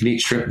all-you-can-eat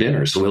shrimp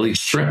dinner. So we'll eat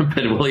shrimp,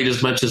 and we'll eat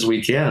as much as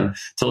we can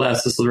to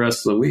last us the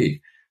rest of the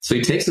week. So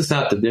he takes us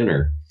out to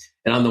dinner.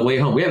 And on the way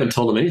home, we haven't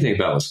told him anything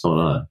about what's going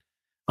on.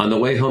 On the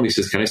way home, he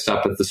says, can I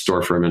stop at the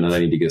store for a minute? I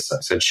need to get some.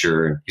 I said,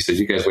 sure. And he says,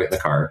 you guys wait in the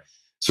car.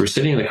 So we're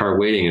sitting in the car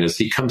waiting. And as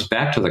he comes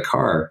back to the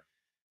car,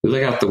 we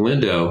look out the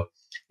window,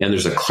 and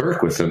there's a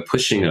clerk with him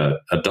pushing a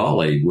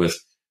dolly with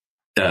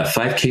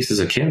 5 cases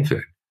of canned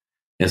food.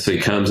 And so he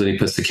comes and he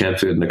puts the canned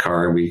food in the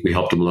car, and we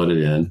helped him load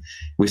it in.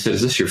 We said,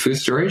 is this your food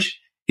storage?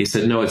 He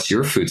said, no, it's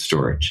your food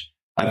storage.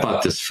 I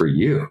bought this for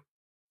you.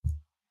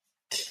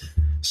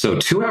 So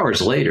 2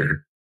 hours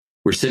later,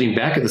 we're sitting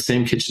back at the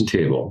same kitchen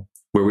table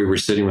where we were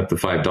sitting with the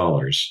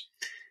 $5.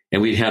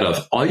 And we had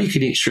a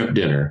all-you-can-eat shrimp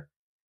dinner,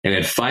 and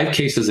had 5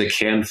 cases of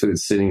canned food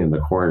sitting in the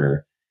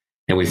corner.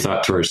 And we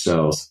thought to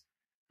ourselves,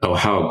 oh,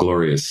 how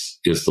glorious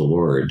is the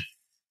Lord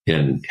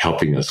in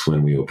helping us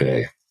when we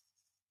obey.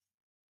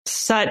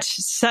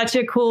 Such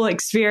a cool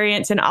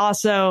experience. And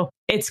also,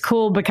 it's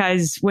cool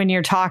because when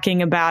you're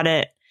talking about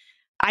it,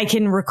 I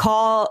can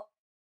recall,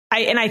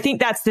 and I think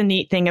that's the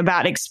neat thing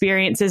about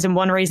experiences. And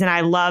one reason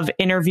I love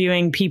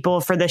interviewing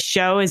people for the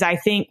show is I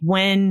think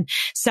when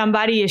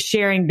somebody is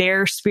sharing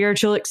their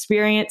spiritual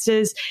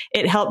experiences,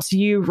 it helps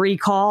you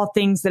recall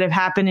things that have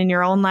happened in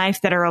your own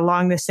life that are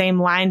along the same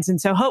lines. And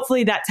so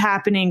hopefully that's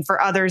happening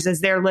for others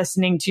as they're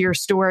listening to your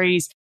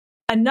stories.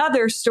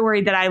 another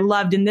story that I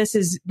loved, and this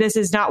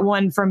is not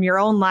one from your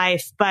own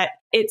life, but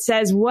it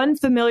says one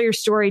familiar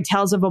story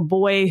tells of a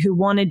boy who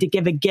wanted to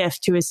give a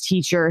gift to his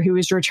teacher who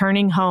was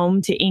returning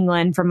home to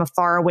England from a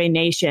faraway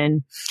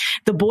nation.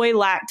 The boy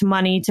lacked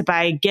money to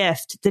buy a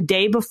gift. The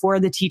day before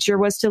the teacher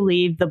was to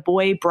leave, the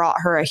boy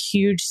brought her a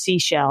huge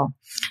seashell.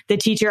 The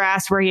teacher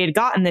asked where he had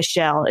gotten the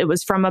shell. It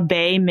was from a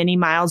bay many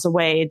miles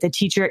away. The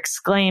teacher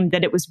exclaimed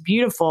that it was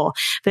beautiful,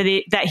 but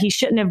that he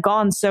shouldn't have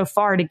gone so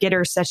far to get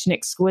her such an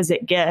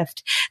exquisite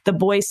gift. The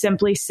boy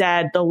simply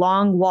said the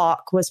long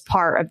walk was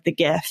part of the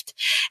gift.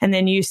 And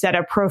then you said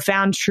a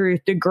profound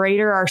truth: the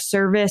greater our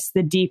service,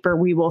 the deeper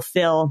we will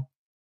feel.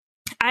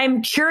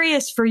 I'm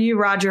curious for you,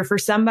 Roger, for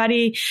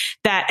somebody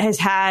that has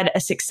had a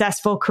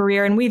successful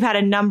career, and we've had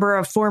a number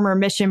of former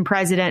mission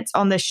presidents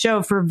on the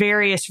show for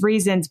various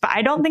reasons, but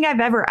I don't think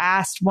I've ever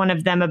asked one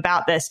of them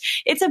about this.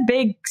 It's a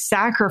big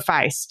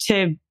sacrifice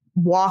to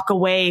walk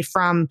away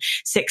from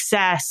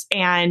success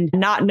and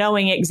not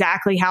knowing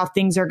exactly how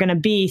things are going to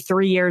be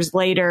 3 years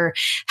later.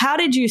 How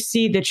did you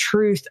see the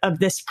truth of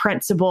this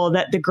principle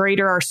that the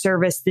greater our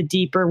service, the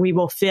deeper we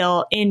will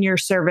feel in your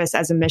service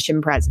as a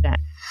mission president?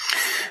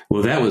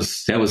 Well, that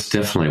was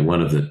definitely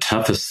one of the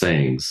toughest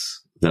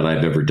things that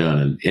I've ever done.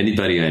 And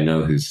anybody I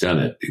know who's done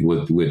it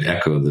would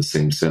echo the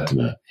same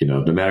sentiment. You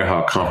know, no matter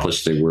how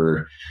accomplished they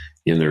were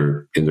in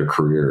their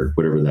career,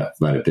 whatever that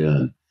might have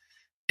been,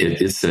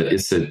 it's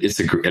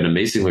an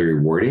amazingly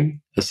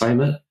rewarding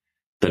assignment,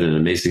 but an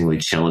amazingly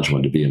challenging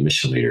one to be a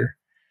mission leader.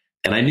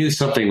 And I knew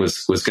something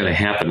was going to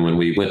happen when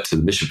we went to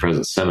the Mission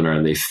President Seminar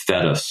and they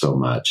fed us so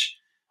much.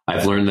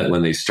 I've learned that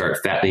when they start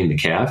fattening the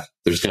calf,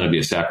 there's going to be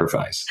a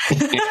sacrifice.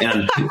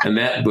 and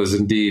that was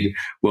indeed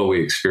what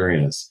we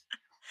experienced.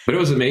 But it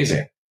was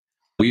amazing.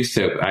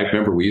 I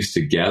remember we used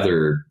to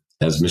gather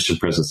as mission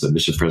presidents at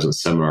Mission President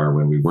Seminar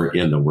when we weren't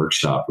in the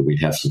workshop, but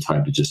we'd have some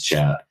time to just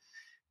chat.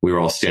 We were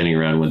all standing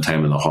around one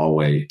time in the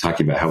hallway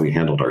talking about how we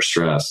handled our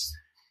stress.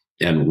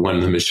 And one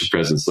of the mission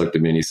presidents looked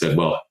at me and he said,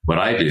 well, what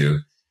I do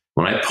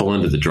when I pull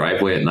into the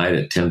driveway at night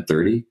at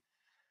 10:30,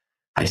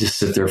 I just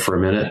sit there for a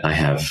minute. I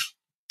have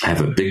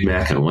a Big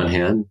Mac in one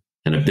hand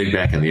and a Big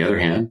Mac in the other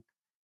hand.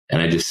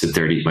 And I just sit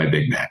there and eat my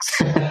Big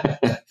Macs.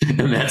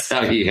 And that's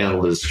how he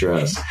handled his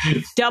stress.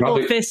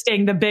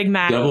 Fisting the Big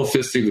Mac. Double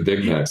fisting the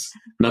Big Macs.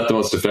 Not the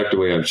most effective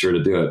way, I'm sure,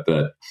 to do it.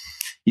 But,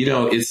 you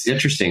know, it's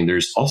interesting.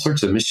 There's all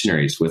sorts of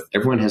missionaries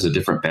everyone has a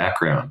different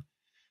background,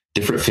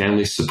 different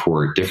family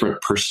support,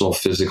 different personal,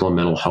 physical, and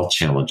mental health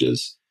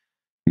challenges.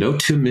 No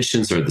two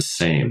missions are the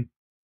same.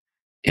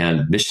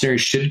 And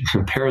missionaries should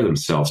compare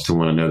themselves to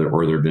one another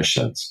or their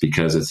missions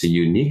because it's a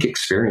unique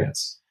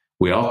experience.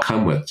 We all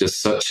come with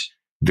just such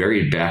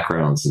varied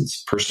backgrounds and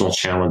personal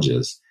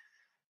challenges.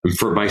 And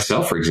for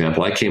myself, for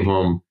example, I came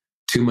home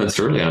 2 months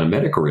early on a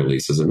medical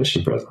release as a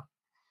mission president.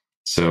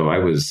 So I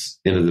was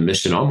into the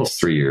mission almost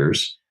 3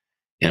 years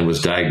and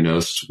was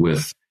diagnosed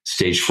with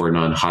stage 4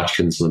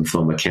 non-Hodgkin's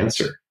lymphoma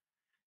cancer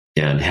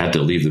and had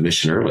to leave the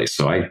mission early.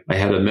 So I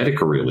had a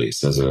medical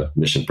release as a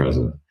mission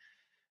president.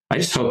 I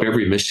just hope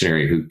every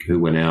missionary who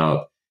went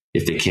out,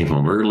 if they came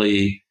home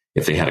early,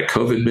 if they had a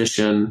COVID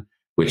mission,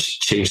 which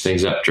changed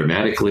things up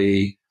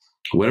dramatically,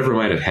 whatever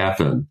might have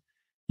happened,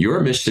 your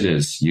mission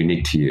is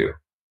unique to you.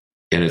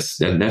 And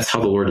that's how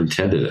the Lord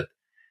intended it.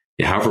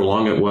 However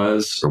long it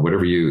was or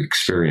whatever you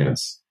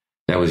experience,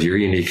 that was your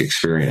unique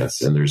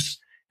experience. And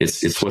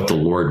it's what the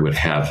Lord would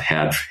have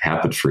had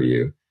happen for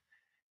you.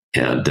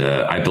 And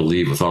I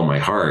believe with all my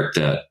heart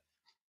that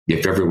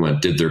if everyone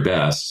did their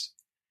best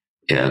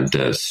and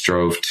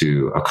strove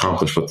to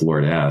accomplish what the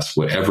Lord asked,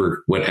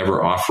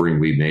 whatever offering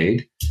we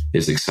made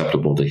is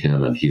acceptable to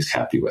him and he's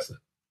happy with it.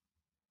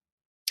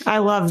 I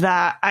love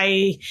that.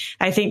 I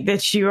think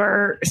that you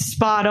are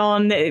spot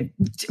on. The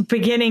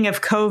beginning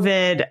of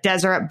COVID,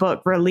 Deseret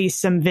Book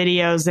released some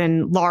videos,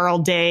 and Laurel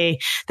Day,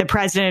 the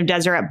president of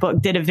Deseret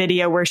Book, did a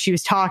video where she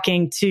was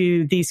talking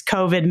to these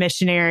COVID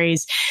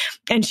missionaries.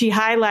 And she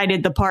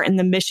highlighted the part in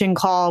the mission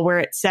call where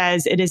it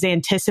says, it is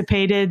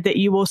anticipated that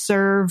you will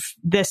serve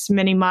this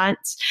many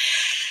months.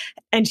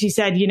 And she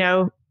said, you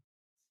know,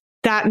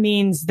 that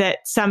means that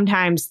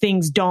sometimes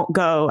things don't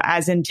go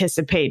as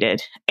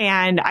anticipated.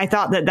 And I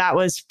thought that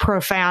was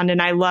profound.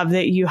 And I love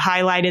that you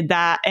highlighted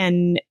that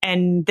and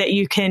that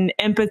you can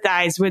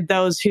empathize with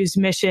those whose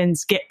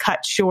missions get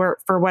cut short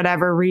for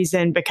whatever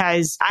reason,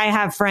 because I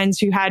have friends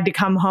who had to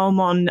come home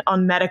on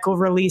medical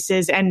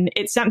releases, and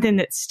it's something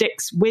that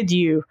sticks with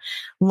you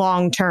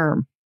long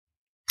term.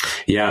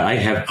 Yeah,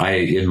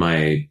 in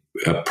my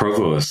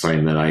Provo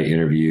assignment, I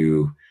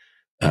interview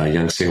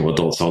young single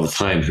adults all the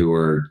time who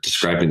are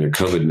describing their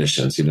COVID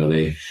missions. You know,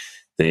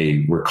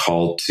 they were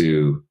called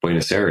to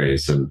Buenos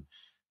Aires and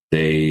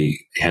they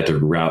had to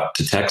route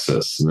to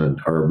Texas,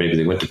 or maybe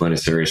they went to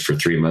Buenos Aires for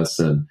 3 months,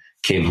 then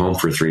came home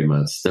for 3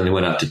 months. Then they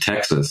went out to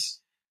Texas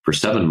for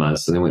 7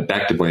 months, and they went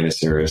back to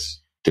Buenos Aires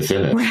to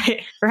finish.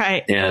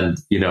 Right. And,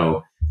 you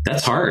know,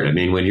 that's hard. I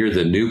mean, when you're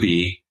the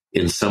newbie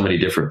in so many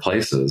different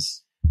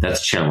places,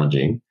 that's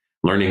challenging.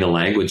 Learning a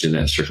language in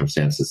that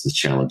circumstances is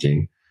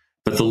challenging.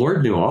 But the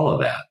Lord knew all of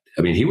that.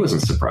 I mean, he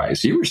wasn't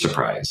surprised. You were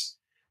surprised.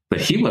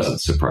 But he wasn't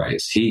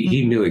surprised.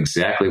 He knew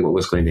exactly what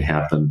was going to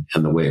happen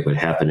and the way it would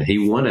happen. And he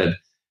wanted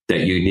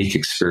that unique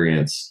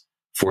experience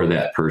for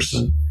that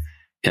person.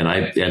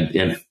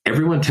 And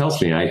everyone tells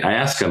me, I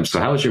ask them, so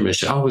how was your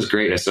mission? Oh, it was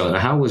great. I said,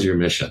 how was your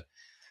mission?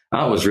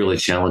 Oh, it was really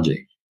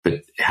challenging.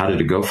 But how did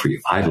it go for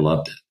you? I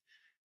loved it.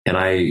 And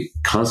I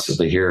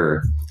constantly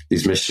hear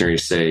these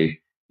missionaries say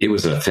it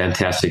was a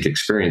fantastic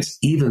experience,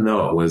 even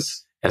though it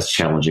was as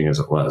challenging as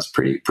it was.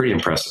 Pretty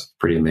impressive,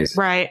 pretty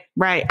amazing. Right.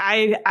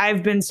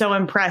 I've been so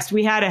impressed.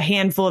 We had a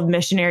handful of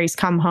missionaries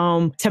come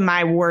home to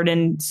my ward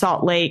in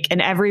Salt Lake,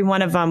 and every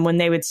one of them, when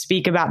they would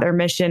speak about their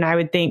mission, I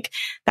would think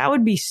that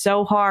would be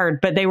so hard,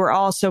 but they were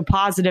all so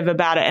positive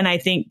about it. And I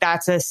think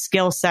that's a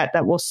skill set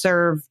that will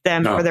serve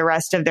them for the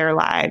rest of their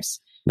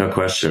lives. No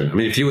question. I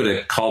mean, if you would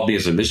have called me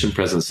as a mission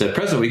president and said,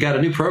 President, we got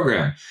a new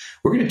program.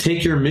 We're going to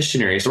take your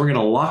missionaries and we're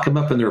going to lock them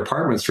up in their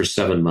apartments for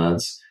 7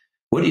 months.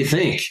 What do you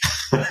think?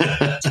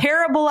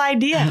 Terrible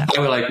idea. I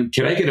was like,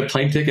 can I get a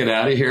plane ticket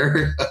out of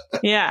here?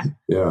 Yeah.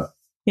 Yeah.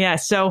 Yeah,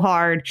 so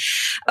hard.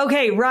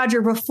 Okay,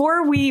 Roger,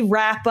 before we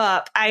wrap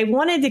up, I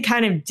wanted to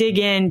kind of dig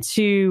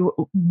into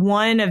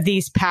one of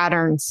these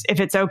patterns,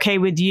 if it's okay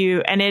with you.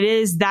 And it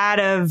is that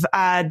of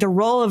the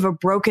role of a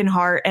broken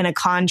heart and a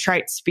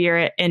contrite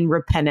spirit in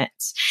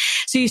repentance.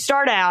 So you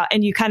start out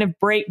and you kind of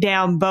break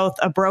down both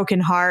a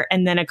broken heart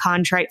and then a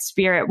contrite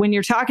spirit. When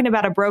you're talking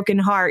about a broken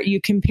heart, you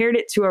compared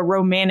it to a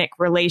romantic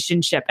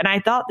relationship. And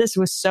I thought this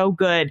was so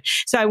good.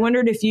 So I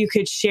wondered if you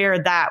could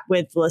share that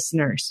with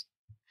listeners.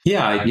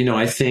 Yeah,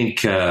 I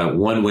think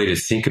one way to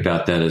think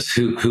about that is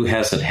who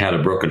hasn't had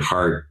a broken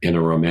heart in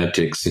a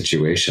romantic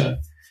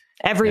situation?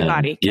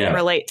 Everybody can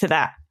relate to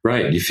that.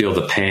 Right. You feel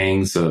the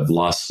pangs of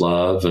lost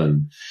love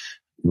and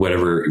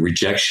whatever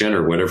rejection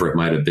or whatever it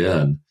might have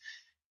been.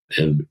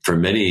 And for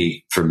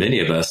many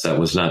of us, that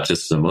was not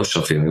just an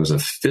emotional feeling; it was a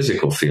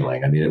physical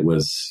feeling. I mean, it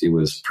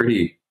was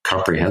pretty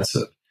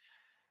comprehensive.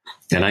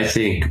 And I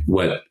think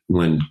when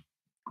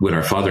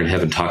our Father in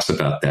heaven talks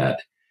about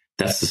that,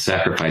 that's the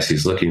sacrifice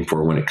he's looking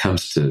for when it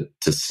comes to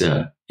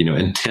sin,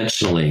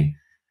 intentionally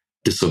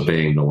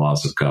disobeying the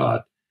laws of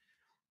God.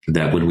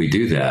 That when we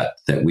do that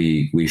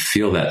we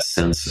feel that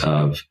sense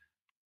of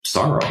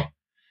sorrow,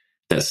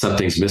 that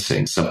something's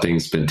missing,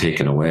 something's been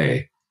taken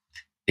away.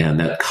 And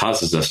that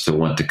causes us to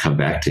want to come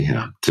back to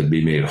him, to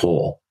be made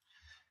whole.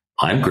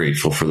 I'm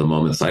grateful for the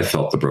moments I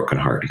felt the broken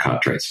heart and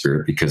contrite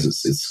spirit, because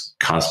it's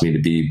caused me to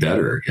be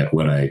better at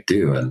what I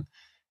do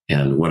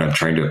and what I'm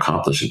trying to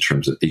accomplish in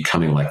terms of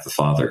becoming like the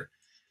Father.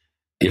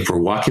 If we're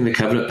walking the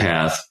covenant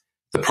path,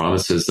 the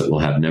promise is that we'll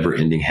have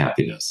never-ending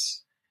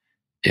happiness,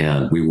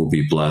 and we will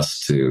be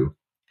blessed to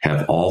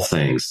have all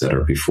things that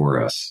are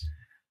before us.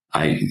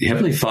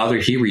 Heavenly Father,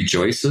 he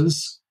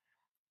rejoices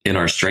in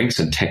our strengths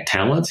and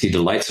talents. He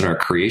delights in our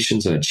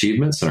creations and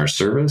achievements and our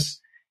service.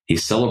 He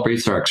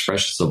celebrates our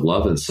expressions of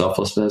love and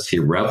selflessness. He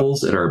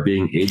revels in our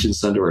being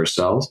agents unto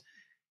ourselves.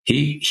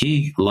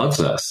 He loves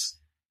us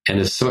and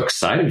is so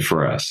excited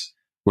for us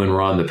when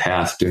we're on the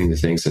path doing the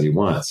things that he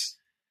wants.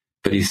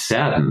 But he's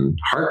saddened,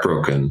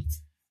 heartbroken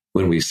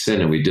when we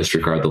sin and we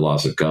disregard the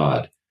laws of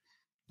God,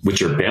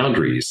 which are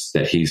boundaries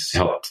that he's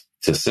helped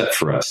to set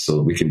for us so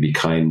that we can be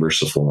kind,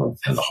 merciful,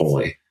 and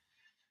holy.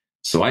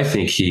 So I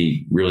think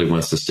he really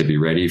wants us to be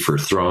ready for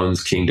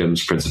thrones,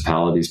 kingdoms,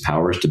 principalities,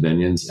 powers,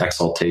 dominions,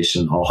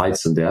 exaltation, all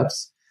heights and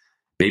depths,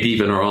 maybe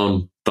even our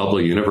own bubble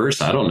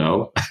universe. I don't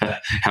know,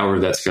 however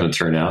that's going to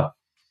turn out.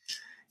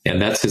 And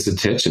that's his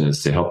intention,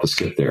 is to help us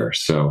get there.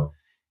 So,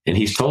 and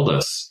he's told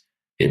us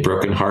a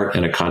broken heart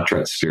and a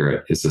contrite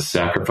spirit is the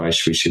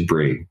sacrifice we should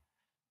bring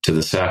to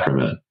the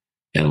sacrament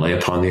and lay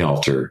upon the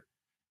altar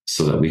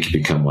so that we can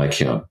become like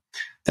him.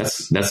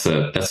 That's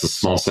a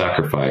small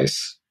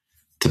sacrifice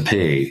to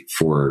pay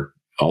for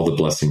all the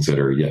blessings that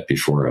are yet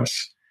before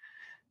us.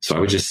 So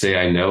I would just say,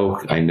 I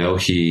know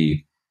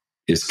he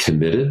is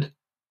committed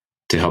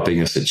to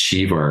helping us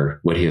achieve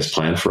what he has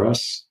planned for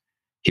us.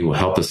 He will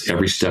help us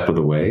every step of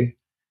the way.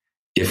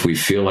 If we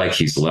feel like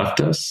he's left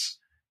us,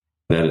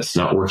 that it's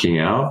not working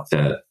out,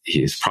 that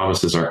his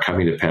promises aren't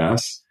coming to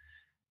pass,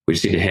 we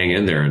just need to hang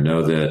in there and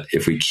know that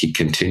if we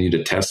continue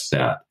to test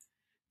that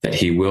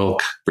he will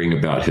bring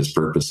about his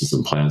purposes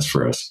and plans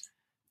for us.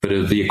 But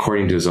it'll be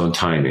according to his own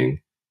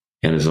timing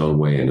and his own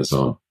way and his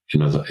own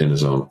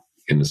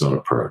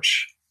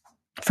approach.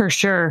 For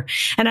sure.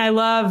 And I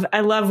love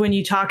when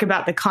you talk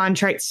about the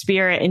contrite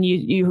spirit and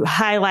you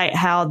highlight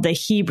how the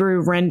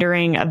Hebrew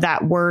rendering of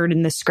that word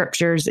in the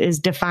scriptures is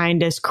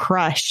defined as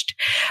crushed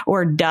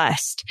or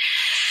dust.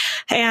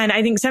 And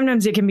I think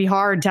sometimes it can be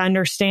hard to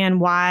understand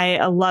why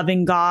a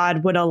loving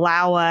God would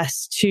allow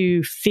us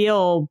to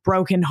feel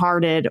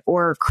brokenhearted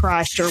or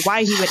crushed, or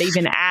why he would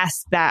even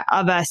ask that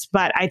of us.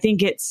 But I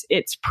think it's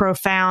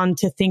profound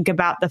to think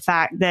about the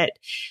fact that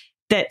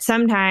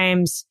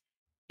sometimes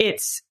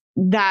it's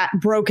that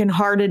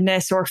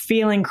brokenheartedness or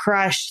feeling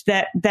crushed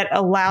that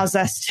allows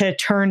us to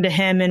turn to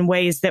him in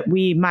ways that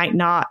we might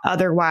not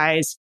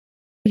otherwise.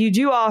 You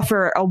do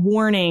offer a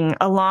warning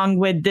along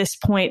with this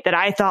point that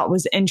I thought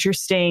was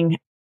interesting.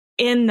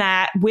 in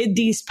that with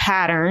these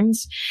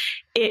patterns,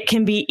 it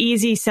can be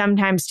easy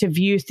sometimes to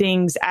view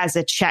things as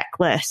a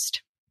checklist.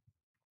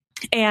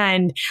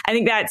 And I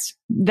think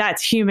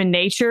that's human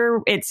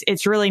nature.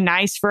 It's really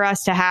nice for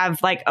us to have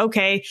like,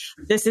 okay,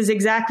 this is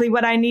exactly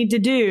what I need to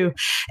do.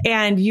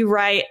 And you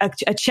write a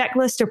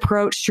checklist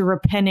approach to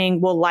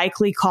repenting will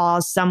likely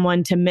cause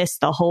someone to miss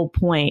the whole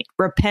point.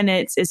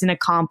 Repentance isn't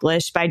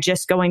accomplished by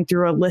just going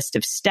through a list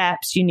of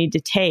steps you need to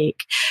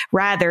take.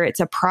 Rather, it's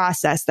a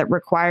process that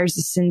requires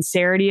a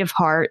sincerity of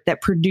heart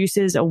that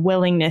produces a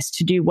willingness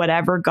to do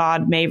whatever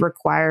God may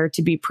require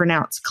to be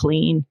pronounced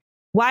clean.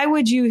 Why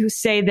would you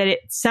say that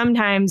it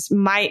sometimes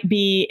might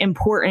be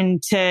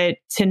important to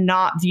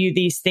not view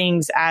these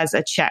things as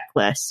a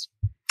checklist?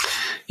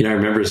 I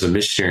remember as a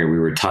missionary, we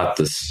were taught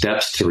the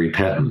steps to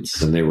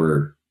repentance, and they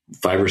were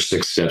 5 or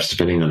 6 steps,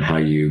 depending on how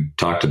you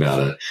talked about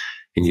it.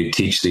 And you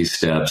teach these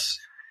steps.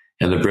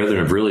 And the brethren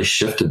have really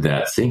shifted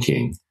that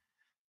thinking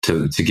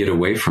to get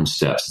away from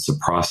steps. It's a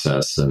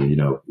process, and,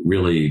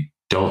 really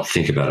don't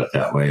think about it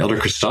that way. Elder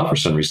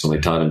Christofferson recently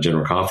taught in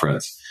General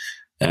Conference.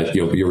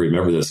 You'll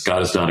remember this.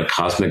 God is not a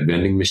cosmic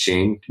vending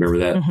machine. Remember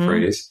that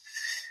phrase?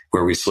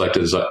 Where we select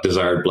a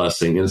desired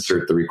blessing,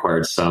 insert the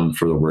required sum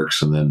for the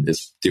works, and then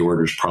the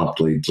order's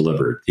promptly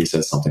delivered. He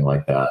says something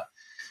like that.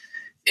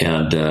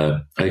 And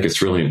I think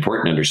it's really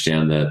important to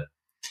understand that,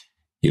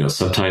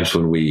 sometimes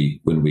when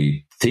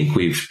we think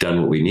we've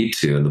done what we need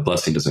to and the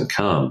blessing doesn't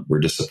come, we're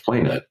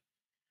disappointed.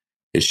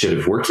 It should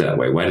have worked that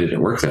way. Why didn't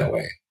it work that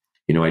way?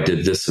 I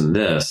did this and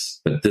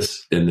this, but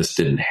this and this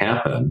didn't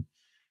happen.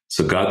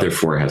 So God,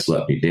 therefore, has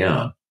let me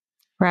down.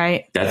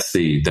 Right. That's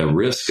the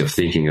risk of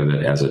thinking of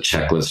it as a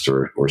checklist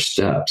or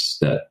steps,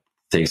 that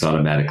things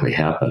automatically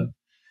happen.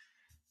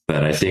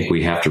 But I think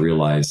we have to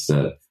realize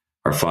that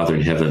our Father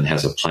in heaven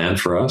has a plan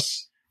for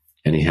us,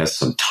 and he has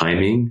some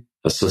timing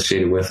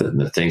associated with it,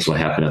 and that things will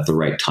happen at the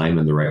right time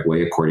and the right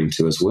way according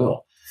to his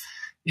will.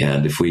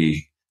 And if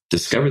we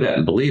discover that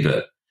and believe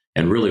it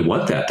and really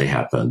want that to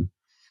happen,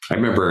 I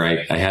remember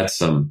I had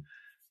some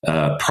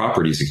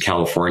properties in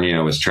California.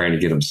 I was trying to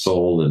get them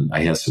sold, and I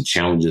had some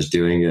challenges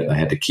doing it. I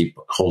had to keep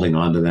holding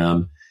on to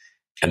them.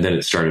 And then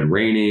it started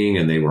raining,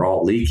 and they were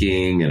all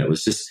leaking, and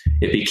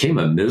it became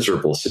a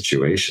miserable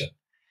situation.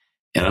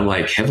 And I'm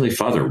like, Heavenly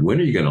Father, when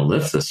are you going to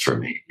lift this for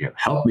me?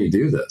 Help me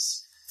do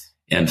this.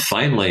 And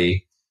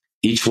finally,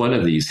 each one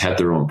of these had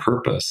their own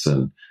purpose.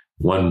 And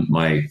one,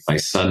 my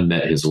son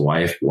met his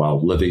wife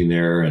while living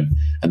there. And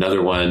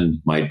another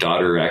one, my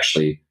daughter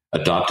actually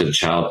adopted a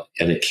child,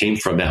 and it came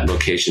from that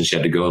location. She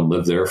had to go and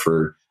live there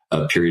for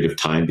a period of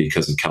time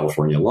because of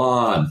California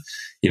law.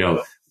 And,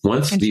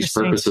 once these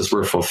purposes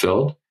were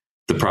fulfilled,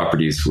 the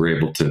properties were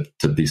able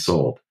to be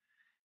sold.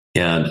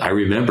 And I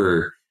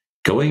remember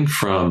going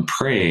from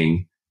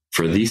praying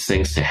for these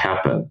things to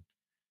happen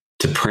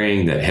to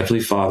praying that,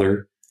 Heavenly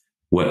Father,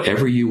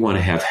 whatever you want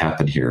to have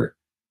happen here,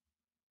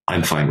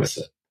 I'm fine with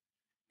it.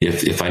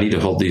 If I need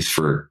to hold these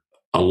for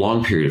a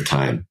long period of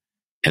time,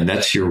 and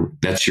that's your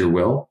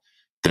will,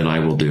 then I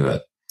will do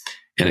it.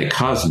 And it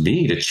caused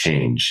me to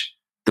change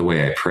the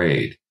way I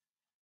prayed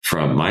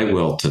from my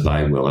will to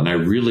thy will. And I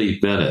really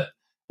meant it.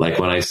 Like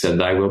when I said,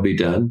 thy will be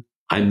done,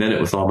 I meant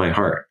it with all my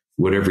heart,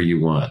 whatever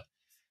you want.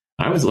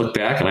 I would look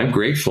back, and I'm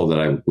grateful that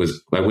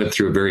I went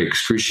through a very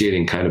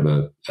excruciating kind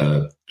of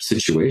a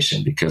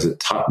situation, because it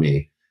taught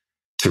me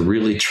to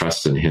really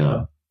trust in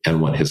him and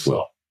want his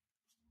will.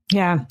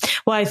 Yeah.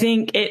 Well, I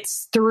think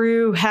it's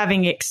through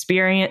having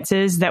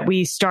experiences that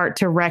we start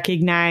to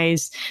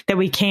recognize that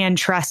we can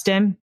trust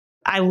him.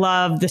 I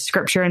love the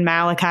scripture in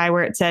Malachi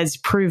where it says,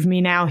 prove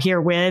me now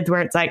herewith,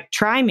 where it's like,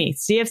 try me,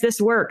 see if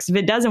this works. If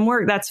it doesn't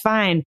work, that's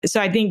fine.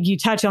 So I think you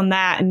touch on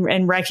that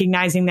and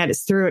recognizing that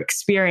it's through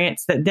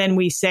experience that then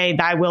we say,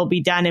 thy will be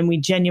done, and we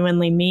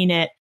genuinely mean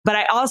it. But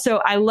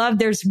I love,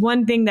 there's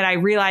one thing that I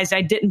realized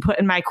I didn't put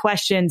in my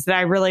questions that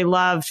I really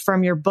loved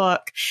from your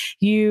book.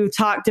 You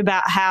talked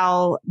about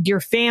how your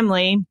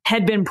family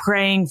had been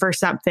praying for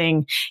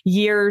something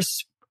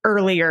years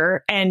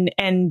earlier, and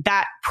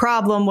that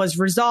problem was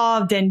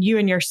resolved, and you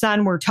and your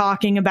son were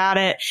talking about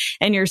it,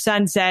 and your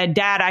son said,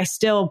 Dad, I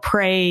still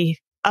pray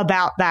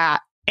about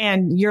that.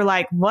 And you're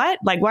like, what?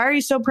 Like, why are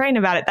you still praying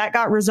about it? That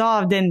got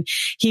resolved. And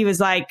he was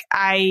like,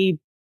 I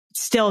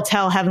still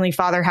tell Heavenly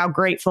Father how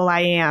grateful I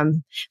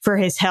am for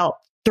his help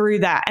through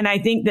that. And I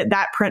think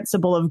that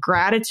principle of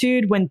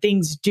gratitude, when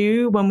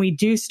we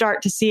do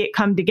start to see it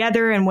come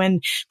together, and when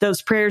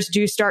those prayers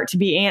do start to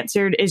be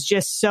answered, is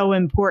just so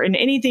important.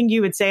 Anything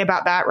you would say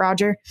about that,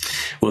 Roger?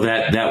 Well,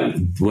 that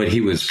what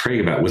he was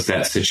praying about was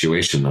that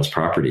situation, those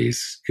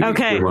properties.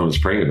 Okay. Everyone was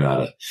praying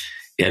about it.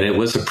 And it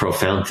was a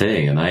profound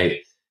thing. And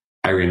I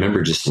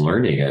remember just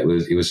learning it.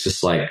 It was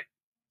just like,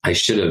 I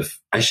should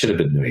have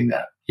been doing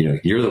that.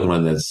 You're the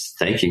one that's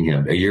thanking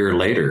him a year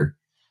later.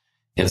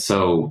 And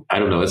so, I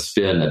don't know, it's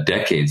been a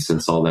decade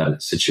since all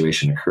that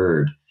situation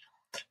occurred.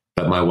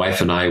 But my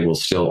wife and I will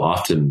still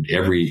often,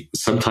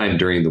 sometime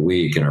during the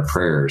week in our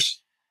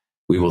prayers,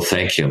 we will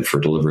thank him for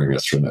delivering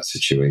us from that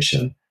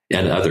situation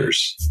and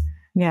others.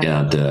 Yeah.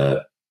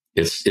 And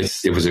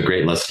it was a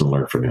great lesson to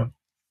learn from him.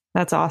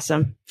 That's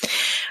awesome.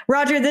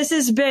 Roger, this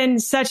has been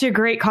such a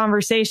great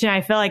conversation.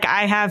 I feel like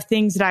I have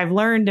things that I've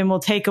learned and will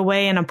take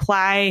away and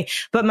apply.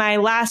 But my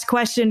last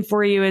question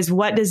for you is,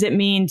 what does it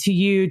mean to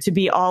you to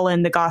be all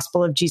in the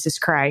gospel of Jesus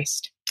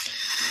Christ?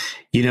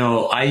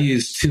 I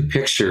use two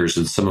pictures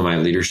in some of my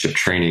leadership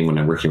training when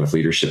I'm working with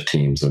leadership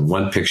teams. And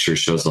one picture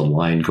shows a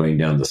line going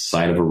down the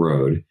side of a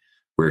road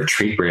where a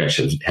tree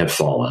branch had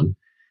fallen.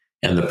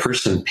 And the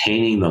person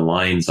painting the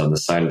lines on the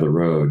side of the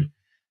road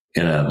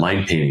in a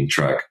line painting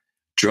truck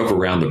drove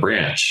around the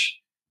branch,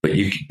 but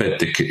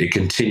it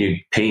continued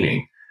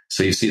painting.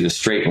 So you see the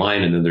straight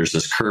line, and then there's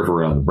this curve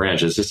around the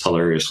branch. It's just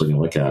hilarious when you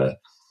look at it.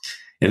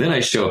 And then I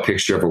show a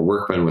picture of a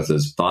workman with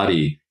his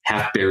body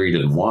half buried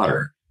in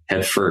water,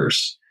 head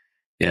first.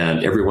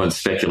 And everyone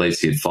speculates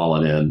he had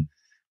fallen in.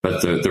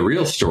 But the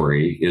real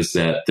story is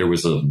that there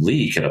was a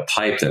leak in a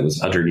pipe that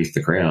was underneath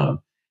the ground.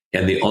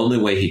 And the only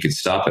way he could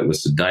stop it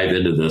was to dive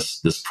into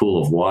this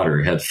pool of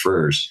water head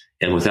first,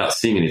 and without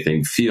seeing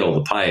anything, feel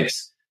the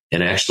pipes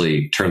and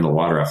actually turn the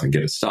water off and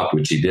get it stopped,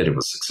 which he did. It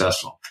was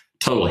successful.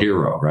 Total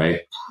hero,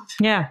 right?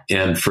 Yeah.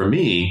 And for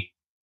me,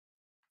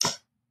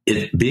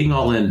 being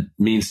all in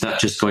means not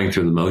just going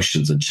through the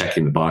motions and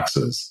checking the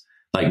boxes,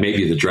 like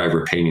maybe the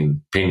driver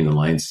painting the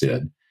lines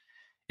did.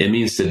 It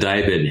means to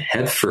dive in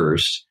head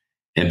first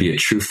and be a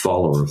true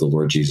follower of the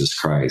Lord Jesus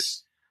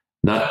Christ,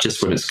 not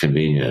just when it's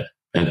convenient,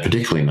 and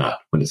particularly not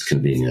when it's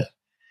convenient.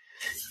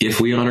 If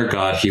we honor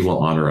God, he will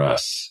honor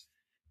us,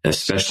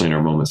 especially in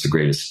our moments of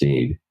greatest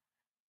need.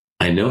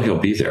 I know he'll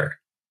be there.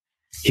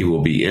 He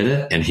will be in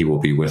it, and he will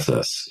be with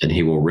us, and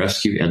he will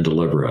rescue and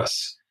deliver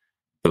us.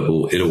 But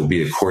it will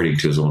be according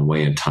to his own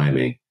way and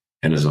timing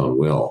and his own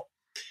will.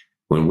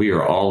 When we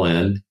are all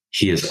in,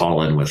 he is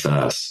all in with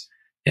us,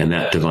 and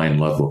that divine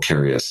love will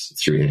carry us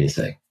through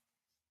anything.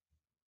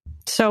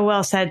 So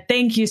well said.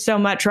 Thank you so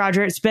much,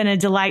 Roger. It's been a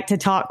delight to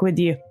talk with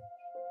you.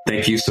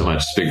 Thank you so much.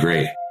 It's been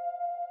great.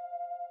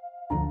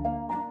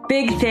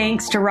 Big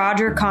thanks to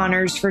Roger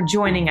Connors for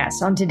joining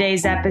us on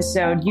today's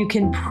episode. You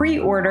can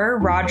pre-order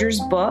Roger's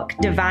book,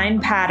 Divine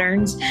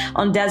Patterns,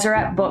 on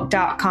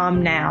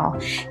DeseretBook.com now.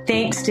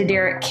 Thanks to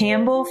Derek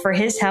Campbell for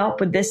his help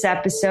with this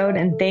episode,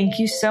 and thank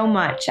you so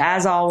much,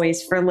 as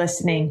always, for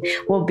listening.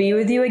 We'll be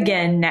with you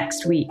again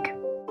next week.